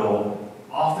capital,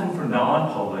 often for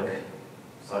non-public,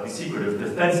 slightly secretive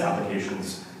defense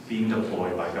applications being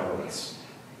deployed by governments.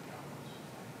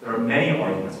 There are many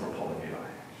arguments for public AI.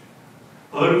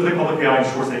 Politically, public AI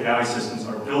ensures that AI systems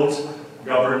are built,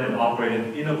 governed, and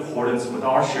operated in accordance with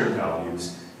our shared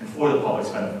values and for the public's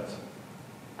benefit.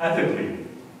 Ethically,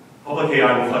 public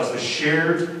AI reflects the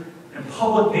shared and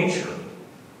public nature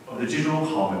of the digital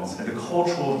commons and the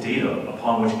cultural data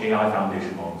upon which AI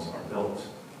foundation models are built.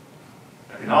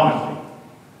 Economically,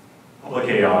 public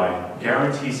AI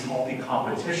guarantees healthy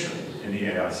competition in the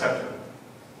AI sector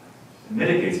and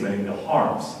mitigates many of the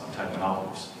harms of tech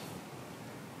monopolies.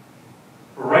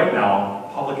 But right now,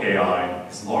 public AI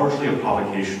is largely a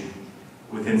provocation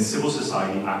within civil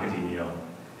society, academia,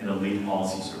 and elite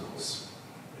policy circles.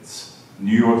 It's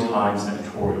New York Times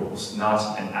editorials,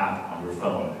 not an app on your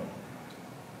phone.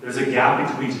 There's a gap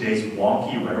between today's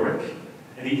wonky rhetoric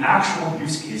and the actual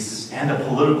use cases and the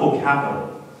political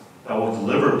capital that will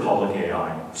deliver public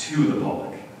AI to the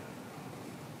public.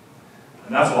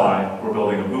 And that's why we're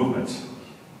building a movement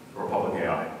for public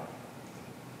AI.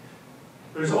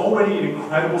 There's already an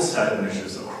incredible set of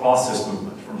initiatives across this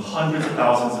movement, from hundreds of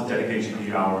thousands of dedicated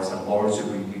GPU hours at large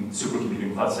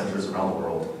supercomputing centers around the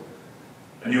world,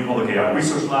 a new public AI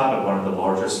research lab at one of the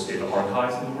largest data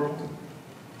archives in the world,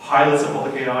 pilots of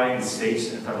public AI in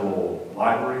state and federal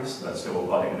libraries, that's still a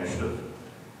budding initiative,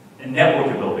 and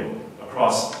network building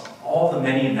across all the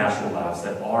many national labs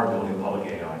that are building public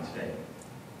AI today.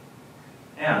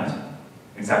 And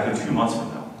exactly 2 months from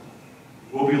now,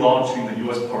 we'll be launching the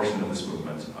US portion of this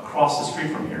movement across the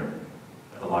street from here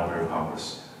at the Library of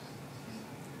Congress.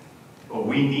 But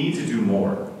we need to do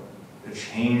more to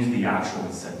change the actual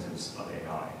incentives of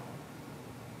AI.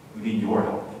 We need your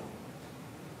help.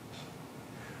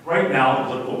 Right now, the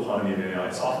political economy of AI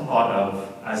is often thought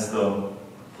of as the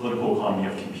political economy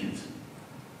of compute.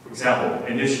 For example,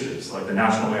 initiatives like the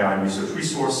National AI Research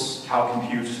Resource,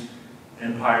 CalCompute,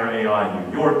 Empire AI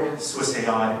in New York, Swiss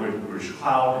AI, British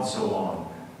Cloud, and so on.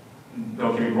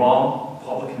 Don't get me wrong,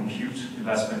 public compute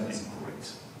investment is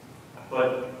great.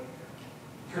 But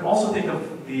you can also think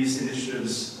of these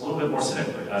initiatives a little bit more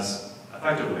cynically as,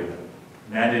 effectively,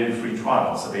 mandated free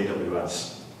trials of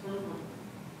AWS.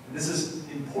 And this is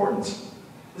important.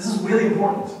 This is really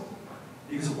important.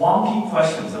 Because wonky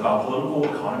questions about political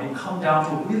economy come down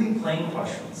to really plain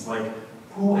questions like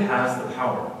who has the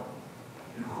power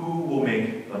and who will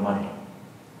make the money.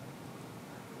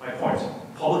 My point,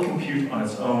 public compute on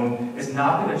its own is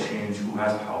not going to change who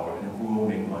has power and who will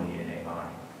make money in AI.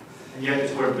 And yet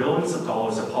it's where billions of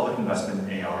dollars of public investment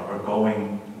in AI are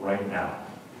going right now.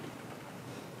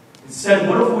 Instead,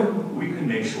 what if we can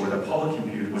make sure that public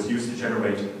compute was used to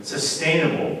generate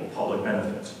sustainable public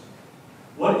benefit?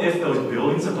 What if those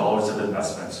billions of dollars of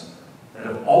investment that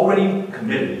have already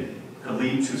committed could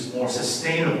lead to more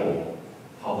sustainable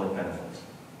public benefit?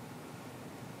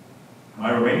 In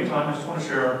my remaining time, I just want to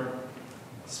share a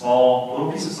small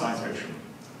little piece of science fiction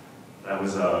that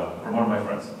was from one of my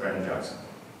friends, Brandon Jackson.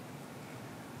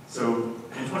 So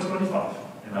in 2025,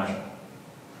 imagine,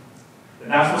 the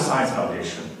National Science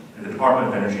Foundation and the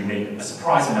Department of Energy made a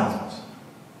surprise announcement.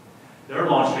 They're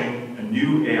launching a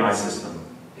new AI system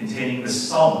containing the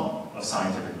sum of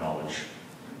scientific knowledge.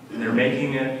 And they're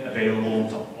making it available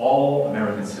to all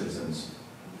American citizens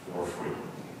for free.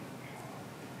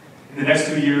 In the next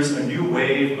 2 years, a new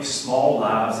wave of small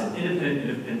labs and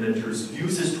independent inventors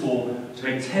use this tool to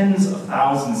make tens of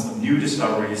thousands of new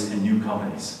discoveries and new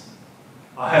companies.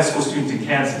 A high school student in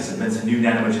Kansas invents a new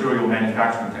nanomaterial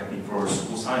manufacturing technique for a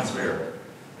school science fair,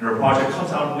 and her project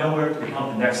comes out of nowhere to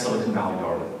become the next Silicon Valley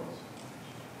darling.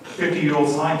 A 50-year-old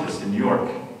scientist in New York,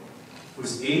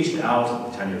 who's aged out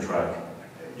of the tenure track,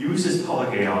 uses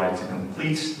public AI to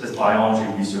complete this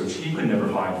biology research he could never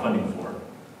find funding for,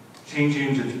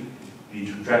 changing the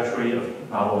trajectory of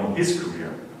not only his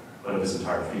career, but of his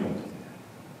entire field.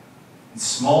 In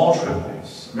small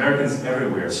triples, Americans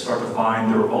everywhere start to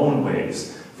find their own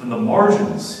ways from the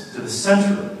margins to the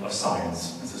center of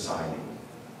science and society.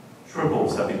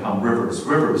 Trickles that become rivers,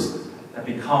 rivers that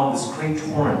become this great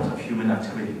torrent of human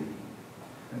activity.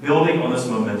 And building on this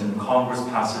momentum, Congress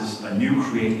passes a new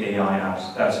Create AI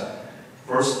Act that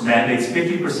first mandates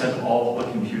 50% of all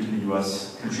public compute in the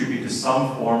US contribute to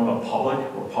some form of public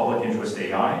or public interest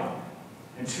AI,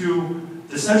 and two,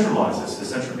 decentralizes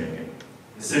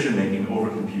decision-making over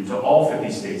compute to all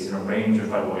 50 states in a range of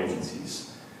federal agencies,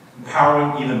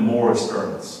 empowering even more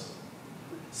experiments.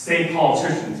 State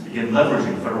politicians begin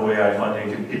leveraging federal AI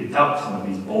funding to conduct some of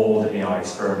these bold AI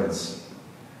experiments.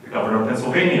 The governor of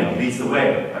Pennsylvania leads the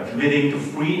way by committing to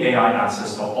free AI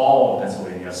access to all of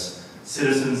Pennsylvania's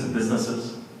citizens and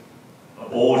businesses. A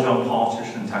bold young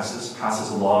politician in Texas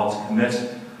passes a law to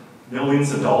commit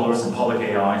millions of dollars in public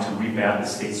AI to revamp the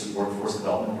state's workforce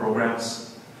development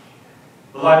programs.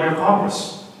 The Library of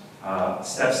Congress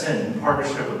steps in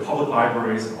partnership with public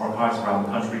libraries and archives around the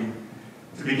country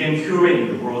to begin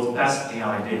curating the world's best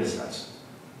AI data sets.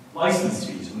 License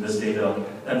fees from this data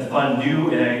then fund new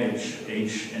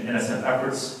NIH and NSF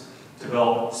efforts to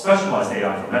develop specialized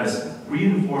AI for medicine,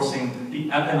 reinforcing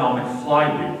the economic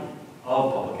flywheel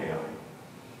of public AI.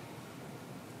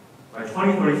 By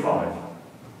 2035,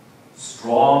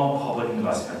 strong public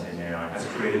investment in AI has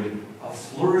created a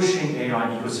flourishing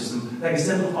AI ecosystem that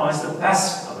exemplifies the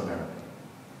best of America.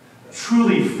 A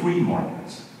truly free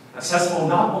market, accessible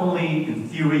not only in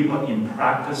theory but in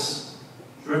practice,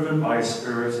 driven by a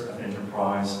spirit of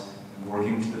enterprise and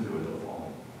working to the good of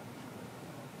all.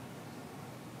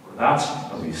 For that,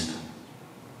 at least,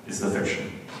 is the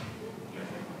fiction.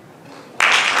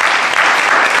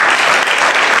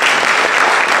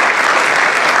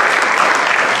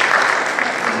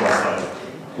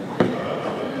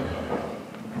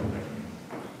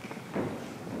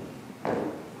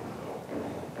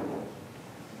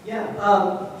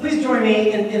 Please join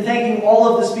me in thanking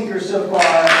all of the speakers so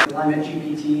far. Climate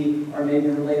GPT are maybe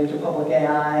related to public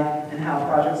AI, and how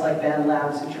projects like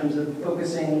Bandlab, in terms of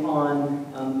focusing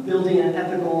on building an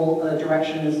ethical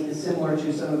direction, is similar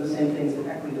to some of the same things that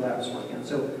EQTY Lab is working on.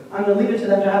 So I'm going to leave it to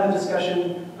them to have a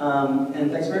discussion,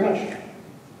 and thanks very much.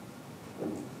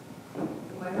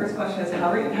 My first question is,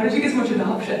 how did you get so much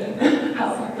adoption?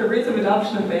 The rates of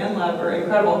adoption of Bandlab are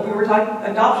incredible. We were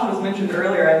talking, adoption was mentioned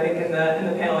earlier, I think, in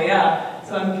the panel, yeah.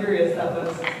 So I'm curious, that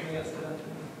was something else to that.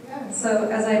 Yeah, so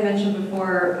as I mentioned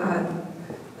before,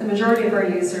 the majority of our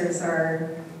users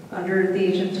are under the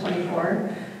age of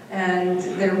 24, and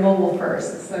they're mobile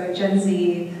first. So Gen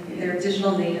Z, they're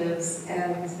digital natives,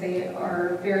 and they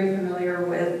are very familiar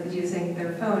with using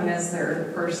their phone as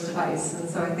their first device. And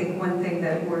so I think one thing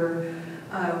that we're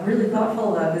really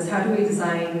thoughtful of is how do we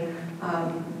design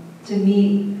to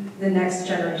meet the next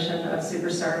generation of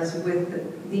superstars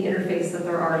with the interface that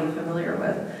they're already familiar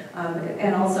with.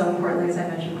 And also, importantly, as I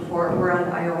mentioned before, we're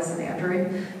on iOS and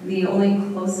Android. The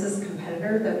only closest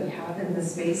competitor that we have in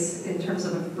this space in terms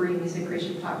of a free music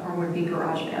creation platform would be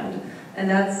GarageBand. And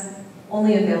that's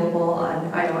only available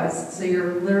on iOS, so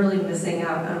you're literally missing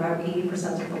out on about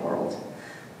 80% of the world.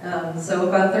 So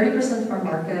about 30% of our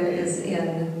market is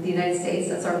in the United States.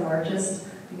 That's our largest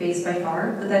base by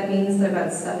far, but that means that about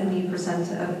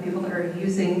 70% of the people that are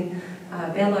using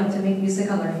Bandlab to make music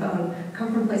on their phone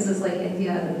come from places like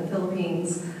India and the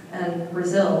Philippines and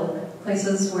Brazil,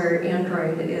 places where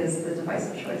Android is the device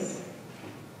of choice.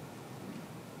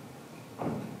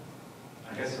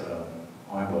 I guess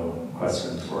I have a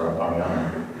question for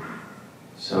Ariana.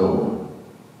 So,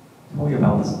 tell me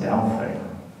about this DAO thing.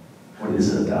 What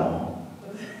is a DAO?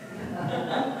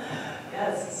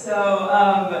 Yes,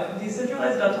 so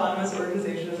decentralized autonomous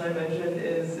organization, as I mentioned,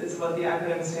 is what the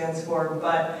acronym stands for.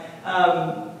 But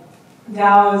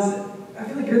DAOs, I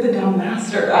feel like you're the DAO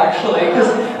master, actually, because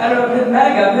I don't know,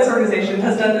 MetaGov, this organization,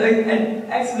 has done an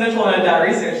exponential amount of DAO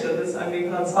research, so this, I'm being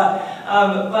put on the spot.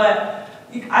 But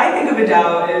I think of a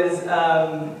DAO as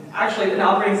actually an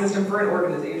operating system for an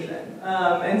organization.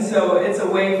 And so it's a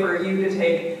way for you to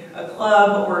take a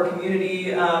club or a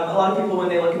community. A lot of people, when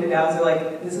they look into DAOs, are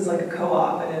like, this is like a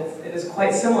co-op, and it is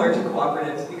quite similar to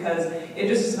cooperatives because it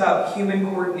just is about human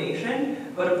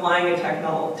coordination, but applying a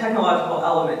technological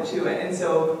element to it. And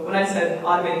so when I said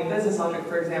automating business logic,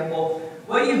 for example,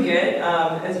 what you get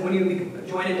is when you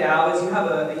join a DAO is you have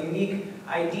a unique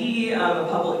ID, a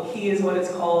public key is what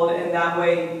it's called, and that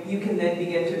way you can then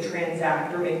begin to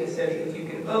transact or make decisions. You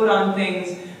can vote on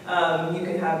things, you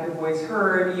can have your voice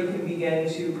heard, you can begin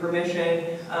to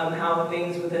permission how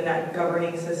things within that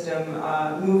governing system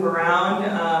move around.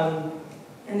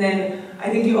 And then I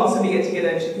think you also begin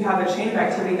to you have a chain of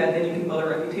activity that then you can build a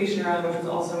reputation around, which was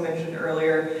also mentioned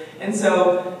earlier. And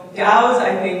so DAOs,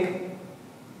 I think,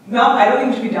 I don't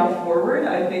think it should be DAO forward.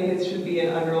 I think it should be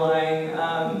an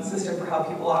underlying system for how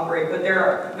people operate. But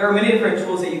there are many different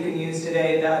tools that you can use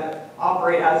today that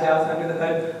operate as DAOs under the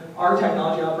hood. Our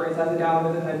technology operates as a DAO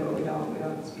under the hood, but we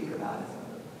don't speak about it.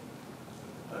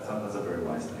 That's a very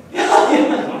wise thing.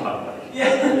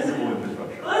 Yeah. Visible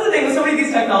infrastructure. Well, that's the thing with so many of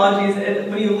these technologies.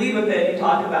 When you lead with it, you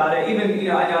talk about it. Even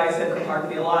I know I said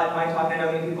cryptography a lot in my talk. I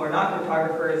know many people are not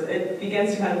cryptographers. It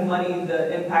begins to kind of muddy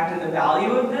the impact and the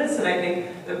value of this. And I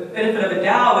think the benefit of a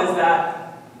DAO is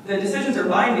that the decisions are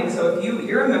binding. So if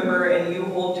you're a member and you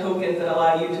hold tokens that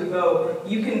allow you to vote,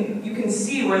 you can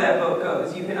see where that vote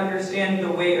goes. You can understand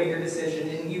the weight of your decision,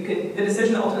 and the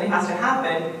decision that ultimately has to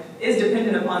happen is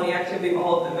dependent upon the activity of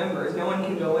all of the members. No one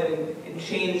can go in and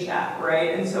change that,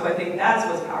 right? And so I think that's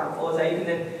what's powerful, is that you can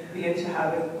then begin to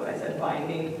have, what I said,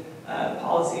 binding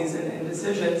policies and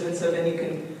decisions, and so then you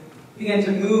can begin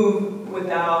to move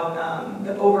without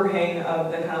the overhang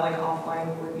of the kind of like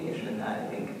offline coordination that I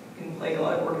think can plague a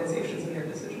lot of organizations in their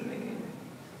decision making.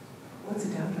 What's a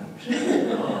DAO?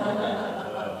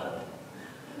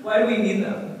 Why do we need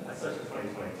them? That's such a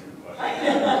 2022 question.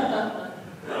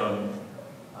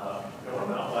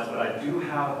 But I do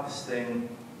have this thing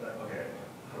that, okay,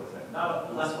 how do I say? Not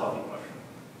a less fluffy question.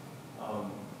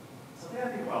 Something I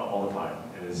think about all the time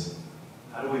is,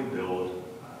 how do we build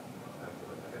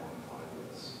economic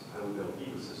flywheels? How do we build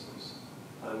ecosystems?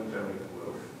 How do we generate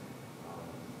growth?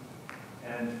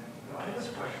 And I think this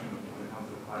question, when it comes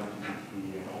to climate GPT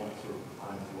and all the sort of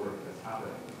climate work that's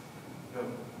happening,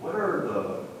 what are the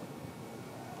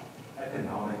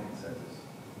economic incentives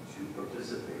to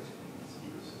participate in these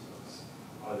ecosystems?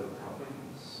 Either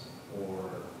companies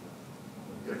or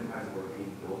different kinds of work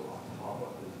being built on top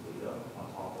of this data, on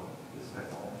top of this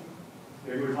technology.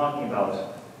 You were talking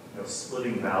about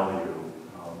splitting value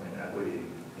and equity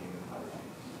in climate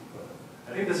change. But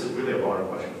I think this is really a broader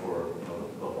question for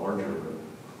the larger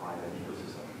climate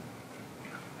ecosystem.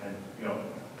 And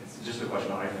it's just a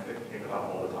question I think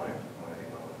about all the time when I think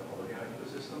about the organic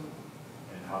ecosystem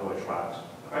and how to attract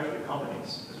actually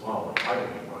companies as well, like private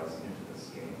enterprise into this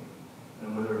game. And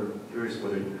curious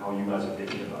how you guys are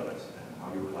thinking about it and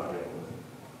how you're collaborating with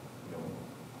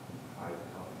private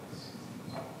companies.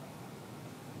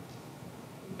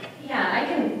 Yeah,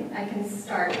 I can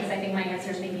start because I think my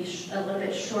answers may be a little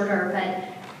bit shorter, but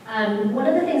one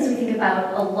of the things we think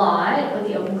about a lot with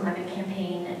the Open Climate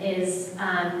Campaign is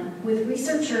with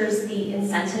researchers, the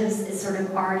incentives is sort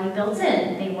of already built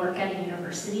in. They work at a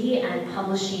university and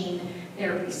publishing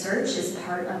their research is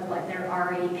part of what they're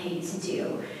already paid to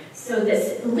do. So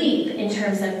this leap in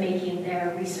terms of making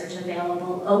their research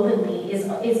available openly is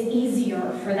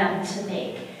easier for them to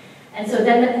make. And so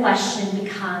then the question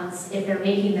becomes, if they're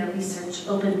making their research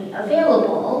openly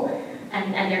available,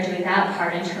 and they're doing that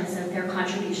part in terms of their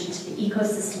contribution to the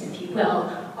ecosystem, if you will,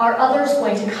 are others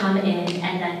going to come in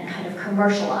and then kind of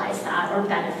commercialize that or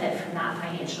benefit from that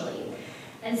financially?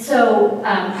 And so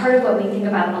part of what we think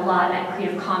about a lot at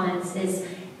Creative Commons is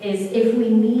if we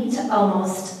need to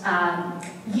almost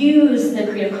use the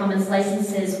Creative Commons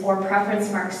licenses or preference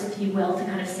marks, if you will, to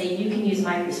kind of say you can use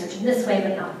my research in this way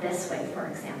but not this way, for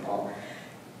example.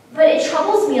 But it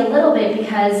troubles me a little bit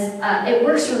because it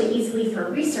works really easily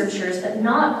for researchers, but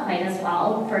not quite as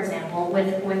well, for example,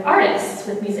 with artists,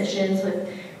 with musicians,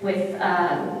 with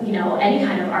any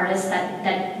kind of artist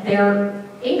that their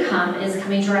income is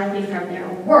coming directly from their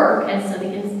work, and so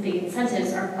the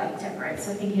incentives are quite different.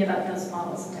 So thinking about those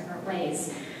models in different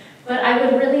ways. But I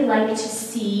would really like to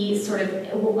see sort of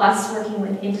us working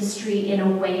with industry in a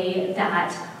way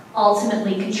that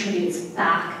ultimately contributes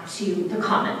back to the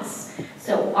commons.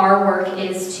 So our work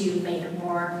is to make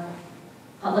more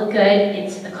public good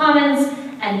into the commons,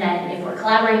 and then if we're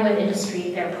collaborating with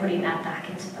industry, they're putting that back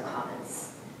into the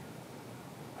commons.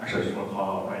 Actually, I just want to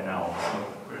call out right now,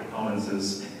 Creative Commons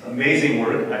is amazing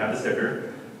work. I have the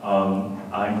sticker,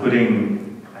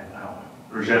 including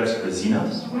Brigitte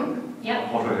Resina's work. Yeah.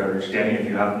 Dani, if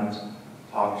you haven't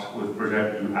talked with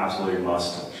Brigitte, you absolutely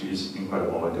must. She's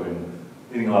incredible at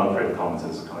leading a lot of Creative Commons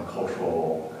as kind of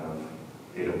cultural kind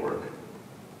of data work.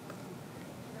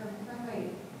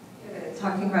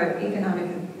 Talking about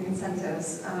economic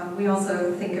incentives, we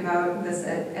also think about this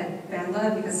at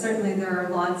Bandlab, because certainly there are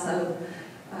lots of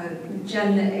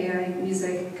Gen AI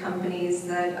music companies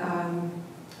that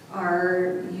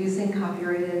are using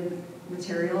copyrighted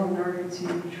material in order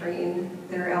to train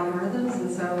their algorithms,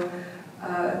 and so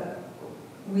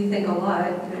we think a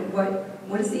lot,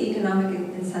 what is the economic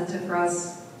incentive for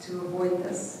us to avoid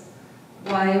this?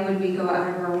 Why would we go out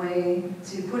of our way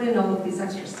to put in all of these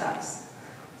extra steps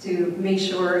to make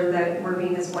sure that we're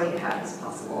being as white hat as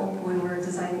possible when we're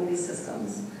designing these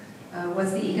systems?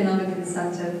 What's the economic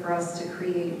incentive for us to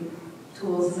create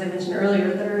tools, as I mentioned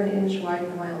earlier, that are an inch wide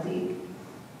and a mile deep?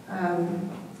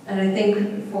 And I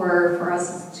think for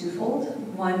us it's twofold.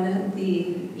 One,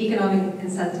 the economic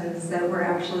incentives that we're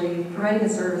actually providing a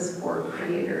service for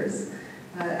creators.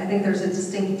 I think there's a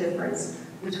distinct difference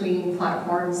between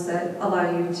platforms that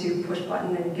allow you to push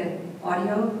button and get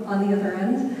audio on the other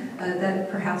end,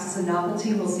 that perhaps is a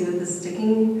novelty. We'll see what the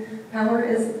sticking power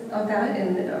is of that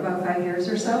in about 5 years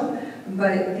or so.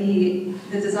 But the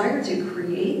desire to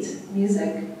create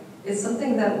music is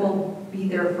something that will be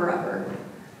there forever.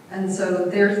 And so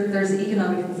there's an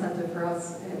economic incentive for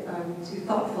us to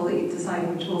thoughtfully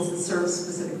design tools that serve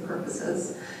specific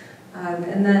purposes.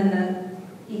 And then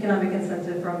economic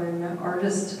incentive from an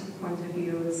artist point of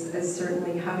view is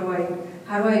certainly how do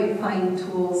I find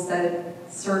tools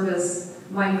that service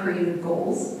my creative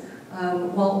goals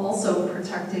while also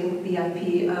protecting the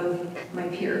IP of my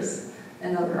peers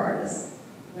and other artists.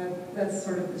 That's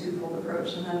sort of the twofold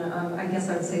approach. And then I guess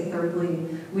I would say thirdly,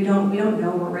 we don't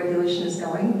know where regulation is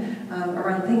going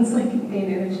around things like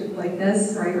main image like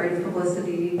this, right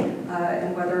publicity,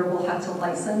 and whether we'll have to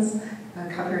license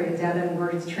copyrighted data in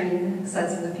order to train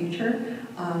sets in the future.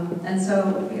 And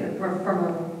so from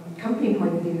a company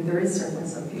point of view, there is certainly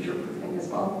some future proofing as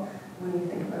well when we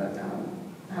think about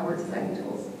how we're designing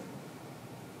tools.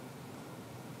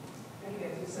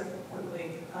 Okay, just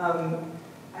quickly.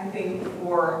 I think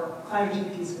for Climate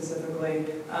GPT specifically,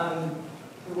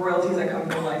 the royalties that come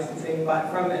from licensing, but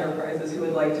from enterprises who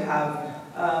would like to have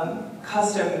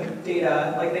custom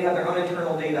data, like they have their own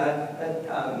internal data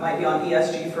that might be on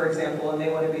ESG, for example, and they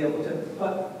want to be able to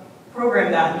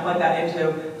program that and plug that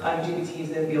into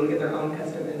GPTs and be able to get their own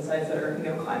custom insights that are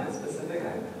climate specific.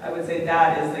 I would say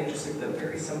that is like just like the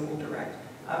very simple, direct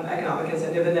economic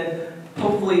incentive. And then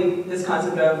hopefully this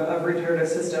concept of regenerative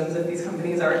systems, if these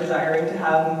companies are desiring to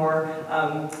have more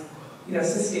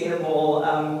sustainable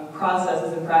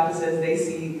processes and practices, they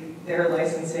see their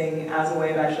licensing as a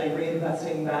way of actually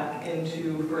reinvesting back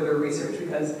into further research,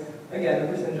 because again, the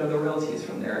percentage of the royalties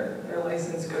from their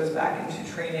license goes back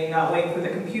into training, not only for the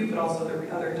compute, but also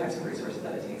the other types of resources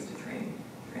that it takes to train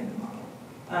the model.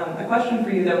 A question for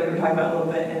you that we were talking about a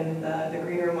little bit in the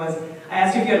green room was, I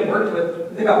asked you if you had worked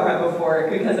with the government before,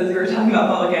 because as we were talking about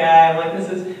public AI, I'm like, this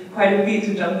is quite a feat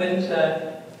to jump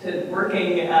into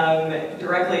working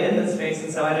directly in this space,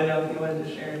 and so I don't know if you wanted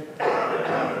to share.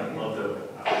 I'd love to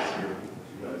hear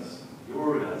you guys,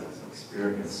 your guys'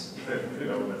 experience with the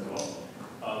government as well.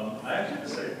 I actually have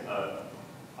to say,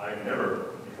 I've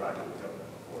never interacted with government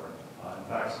before. In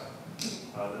fact,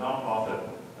 the nonprofit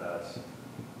that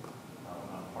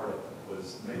I'm part of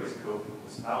was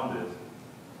founded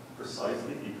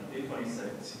precisely in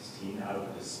 2016 out of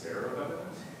the despair of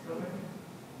government building.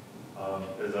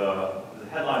 There's a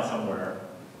headline somewhere,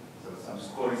 so I'm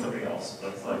just quoting something else,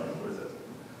 but it's like, what is it?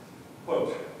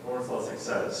 Quote, Lawrence Lessig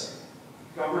says,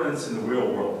 governance in the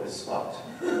real world is fucked.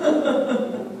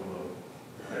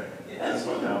 Okay, that's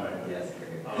what now, man. Yes.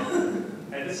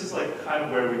 And this is like kind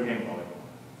of where we came from.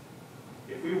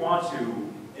 If we want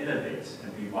to innovate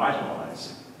and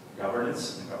revitalize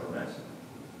governance and government,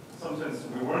 sometimes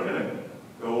we weren't going to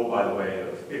go by the way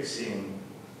of fixing,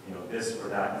 this or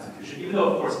that institution, even though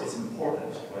of course it's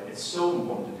important, right? It's so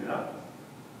important to do that.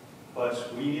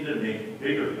 But we need to make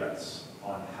bigger bets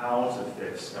on how to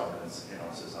fix governance in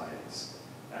our societies.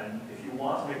 And if you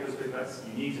want to make those big bets,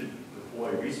 you need to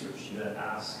deploy research. You need to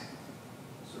ask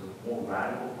sort of more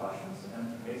radical questions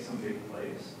and make some big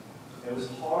plays. It was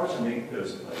hard to make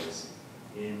those plays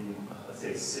in, let's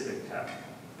say, civic tech.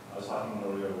 I was talking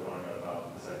earlier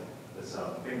about this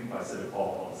thing by Civic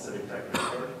Hall called Civic Tech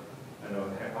Report. I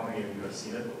don't know how many of you have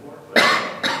seen it before, but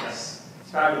yes, it's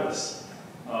fabulous.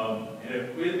 And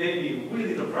it really made me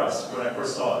really depressed when I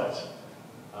first saw it,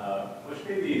 which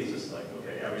maybe is just like,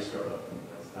 okay, every startup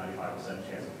has 95%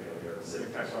 chance of failure.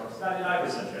 Civic tech startups,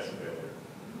 99% chance of failure.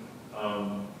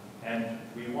 And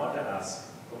we want to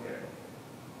ask, okay,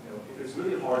 if it's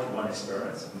really hard to run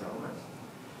experiments in government,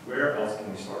 where else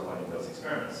can we start running those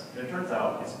experiments? And it turns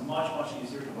out it's much, much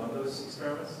easier to run those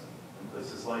experiments in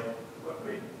places like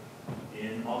Web3,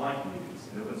 in online communities,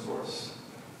 in open source,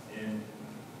 in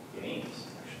games,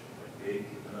 actually, like big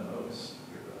MMOs.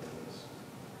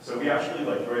 So we actually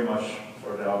very much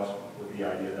started out with the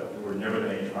idea that we were never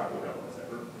going to interact with governments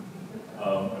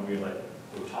ever. And we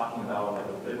were talking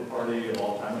about the Labour Party a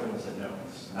long time ago, and we said, no,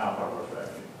 it's not part of our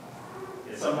strategy.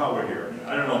 Yet somehow we're here.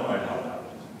 I don't know quite how it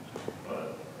happened,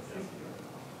 but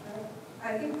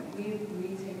I think we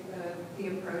take the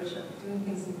approach of doing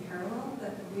things in parallel,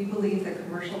 that we believe that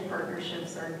commercial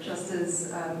partnerships are just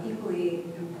as equally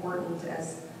important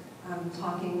as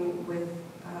talking with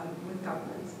with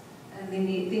government, and they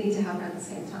need to happen at the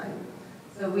same time.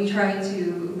 So we try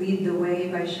to lead the way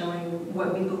by showing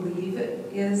what we believe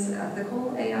is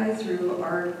ethical AI through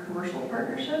our commercial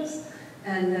partnerships,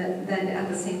 and then at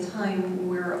the same time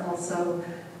we're also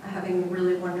having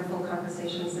really wonderful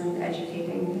conversations and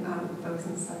educating folks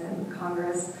in Senate and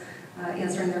Congress,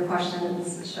 answering their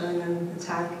questions, showing them the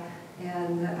tech,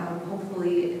 and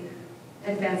hopefully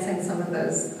advancing some of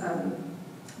those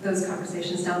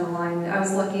conversations down the line. I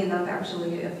was lucky enough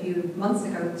actually a few months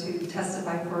ago to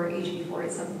testify for HB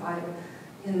 4875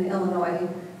 in Illinois,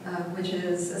 which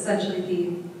is essentially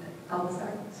the Elvis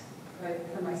Act, right,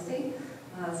 for my state.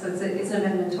 So it's an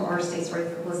amendment to our state's right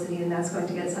to publicity, and that's going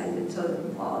to get signed into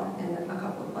law in a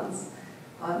couple of months.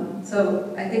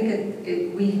 So I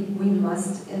think we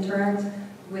must interact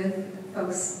with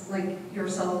folks like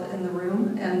yourself in the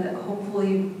room, and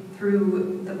hopefully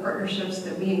through the partnerships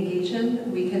that we engage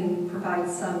in, we can provide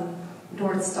some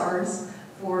North Stars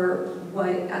for what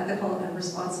ethical and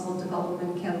responsible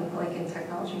development can look like in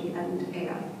technology and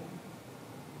AI.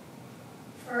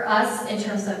 For us, in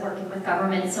terms of working with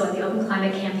government, so at the Open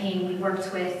Climate Campaign, we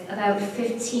worked with about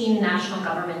 15 national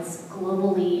governments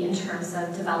globally in terms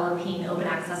of developing open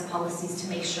access policies to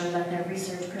make sure that their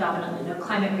research, predominantly their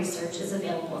climate research, is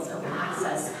available as open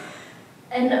access.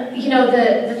 And you know,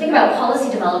 the thing about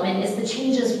policy development is the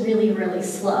change is really, really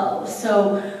slow.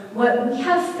 So what we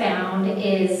have found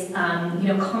is, you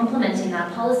know, complementing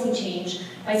that policy change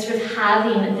by sort of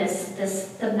having this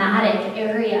thematic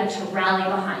area to rally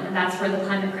behind, and that's where the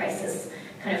climate crisis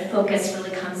kind of focus really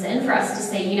comes in for us to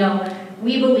say, you know,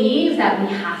 we believe that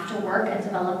we have to work and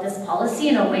develop this policy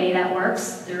in a way that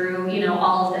works through, you know,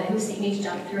 all of the hoops that you need to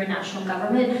jump through in national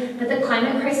government, but the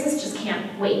climate crisis just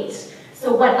can't wait.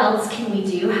 So what else can we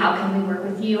do? How can we work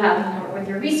with you? How can we work with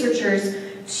your researchers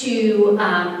to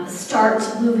start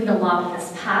moving along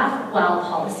this path while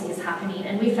policy is happening?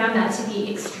 And we found that to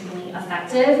be extremely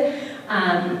effective.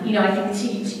 You know, I think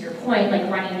to your point, like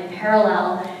running in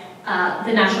parallel,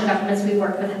 the national governments we've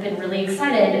worked with have been really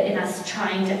excited in us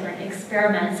trying different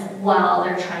experiments while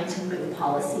they're trying to move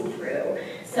policy through.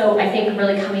 So I think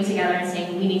really coming together and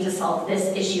saying we need to solve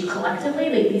this issue collectively,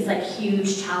 like these like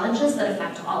huge challenges that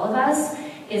affect all of us,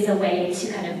 is a way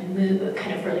to kind of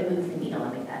really move the needle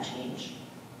and make that change.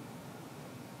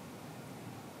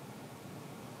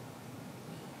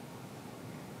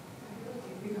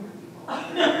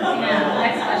 Yeah,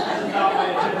 next question. Not my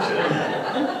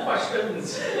attention.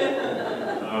 Questions.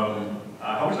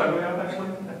 How much time do we have actually?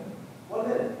 1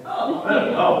 minute. Oh, 1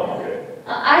 minute. Oh, okay.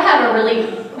 I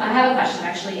have a question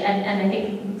actually, and I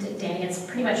think, Dani, it's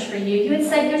pretty much for you. You had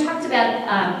said, you talked about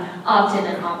opt-in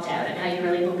and opt-out and how you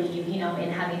really believe, you know, in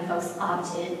having folks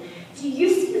opt-in. Do you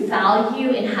see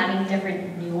value in having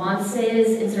different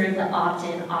nuances in sort of the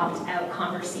opt-in, opt-out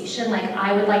conversation? Like,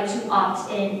 I would like to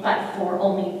opt-in, but for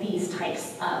only these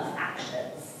types of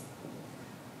actions.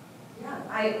 Yeah,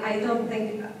 I don't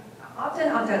think, opt-in,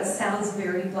 opt-out sounds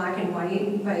very black and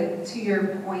white, but to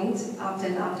your point,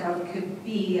 opt-in, opt-out could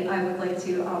be, I would like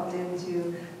to opt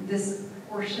into this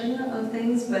portion of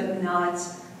things, but not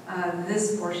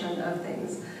this portion of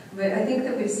things. But I think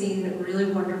that we've seen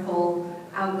really wonderful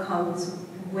outcomes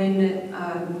when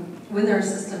there are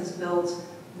systems built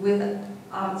with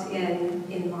opt-in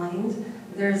in mind.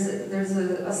 There's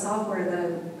a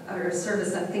software or a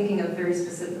service I'm thinking of very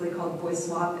specifically called Voice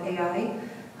Swap AI.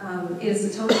 It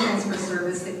is a token transfer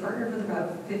service. They partnered with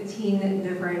about 15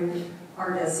 different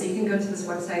artists. So you can go to this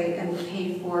website and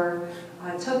pay for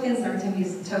tokens. Every time you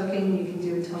use a token, you can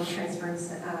do a tone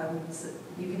transference. So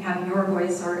you can have your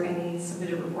voice or any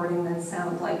submitted recording that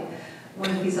sound like one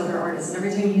of these other artists. And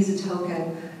every time you use a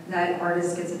token, that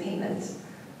artist gets a payment,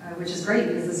 which is great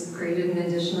because it's created an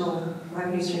additional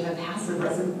revenue stream, a passive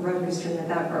revenue stream at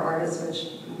that for artists,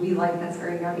 which we like. That's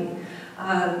very yummy.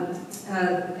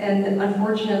 And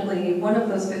unfortunately, one of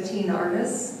those 15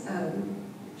 artists,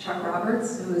 Chuck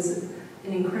Roberts, who is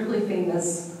an incredibly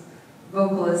famous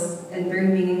vocalist and very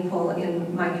meaningful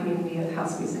in my community of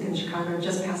house music in Chicago,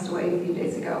 just passed away a few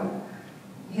days ago.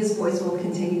 His voice will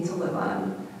continue to live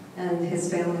on, and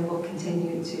his family will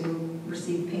continue to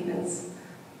receive payments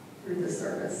through the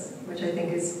service, which I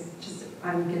think is just,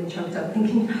 I'm getting choked up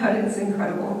thinking about it. It's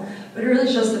incredible. But it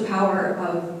really shows the power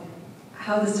of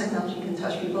how this technology can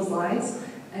touch people's lives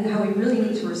and how we really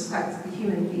need to respect the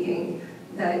human being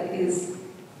that is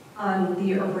on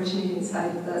the originating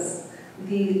side of this.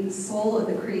 The soul of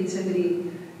the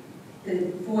creativity,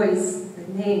 the voice, the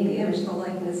name, the image, the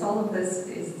likeness, all of this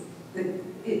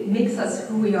it makes us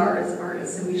who we are as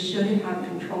artists, and we should have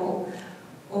control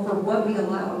over what we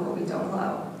allow and what we don't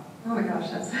allow. Oh my gosh,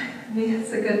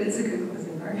 it's a good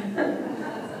closing part.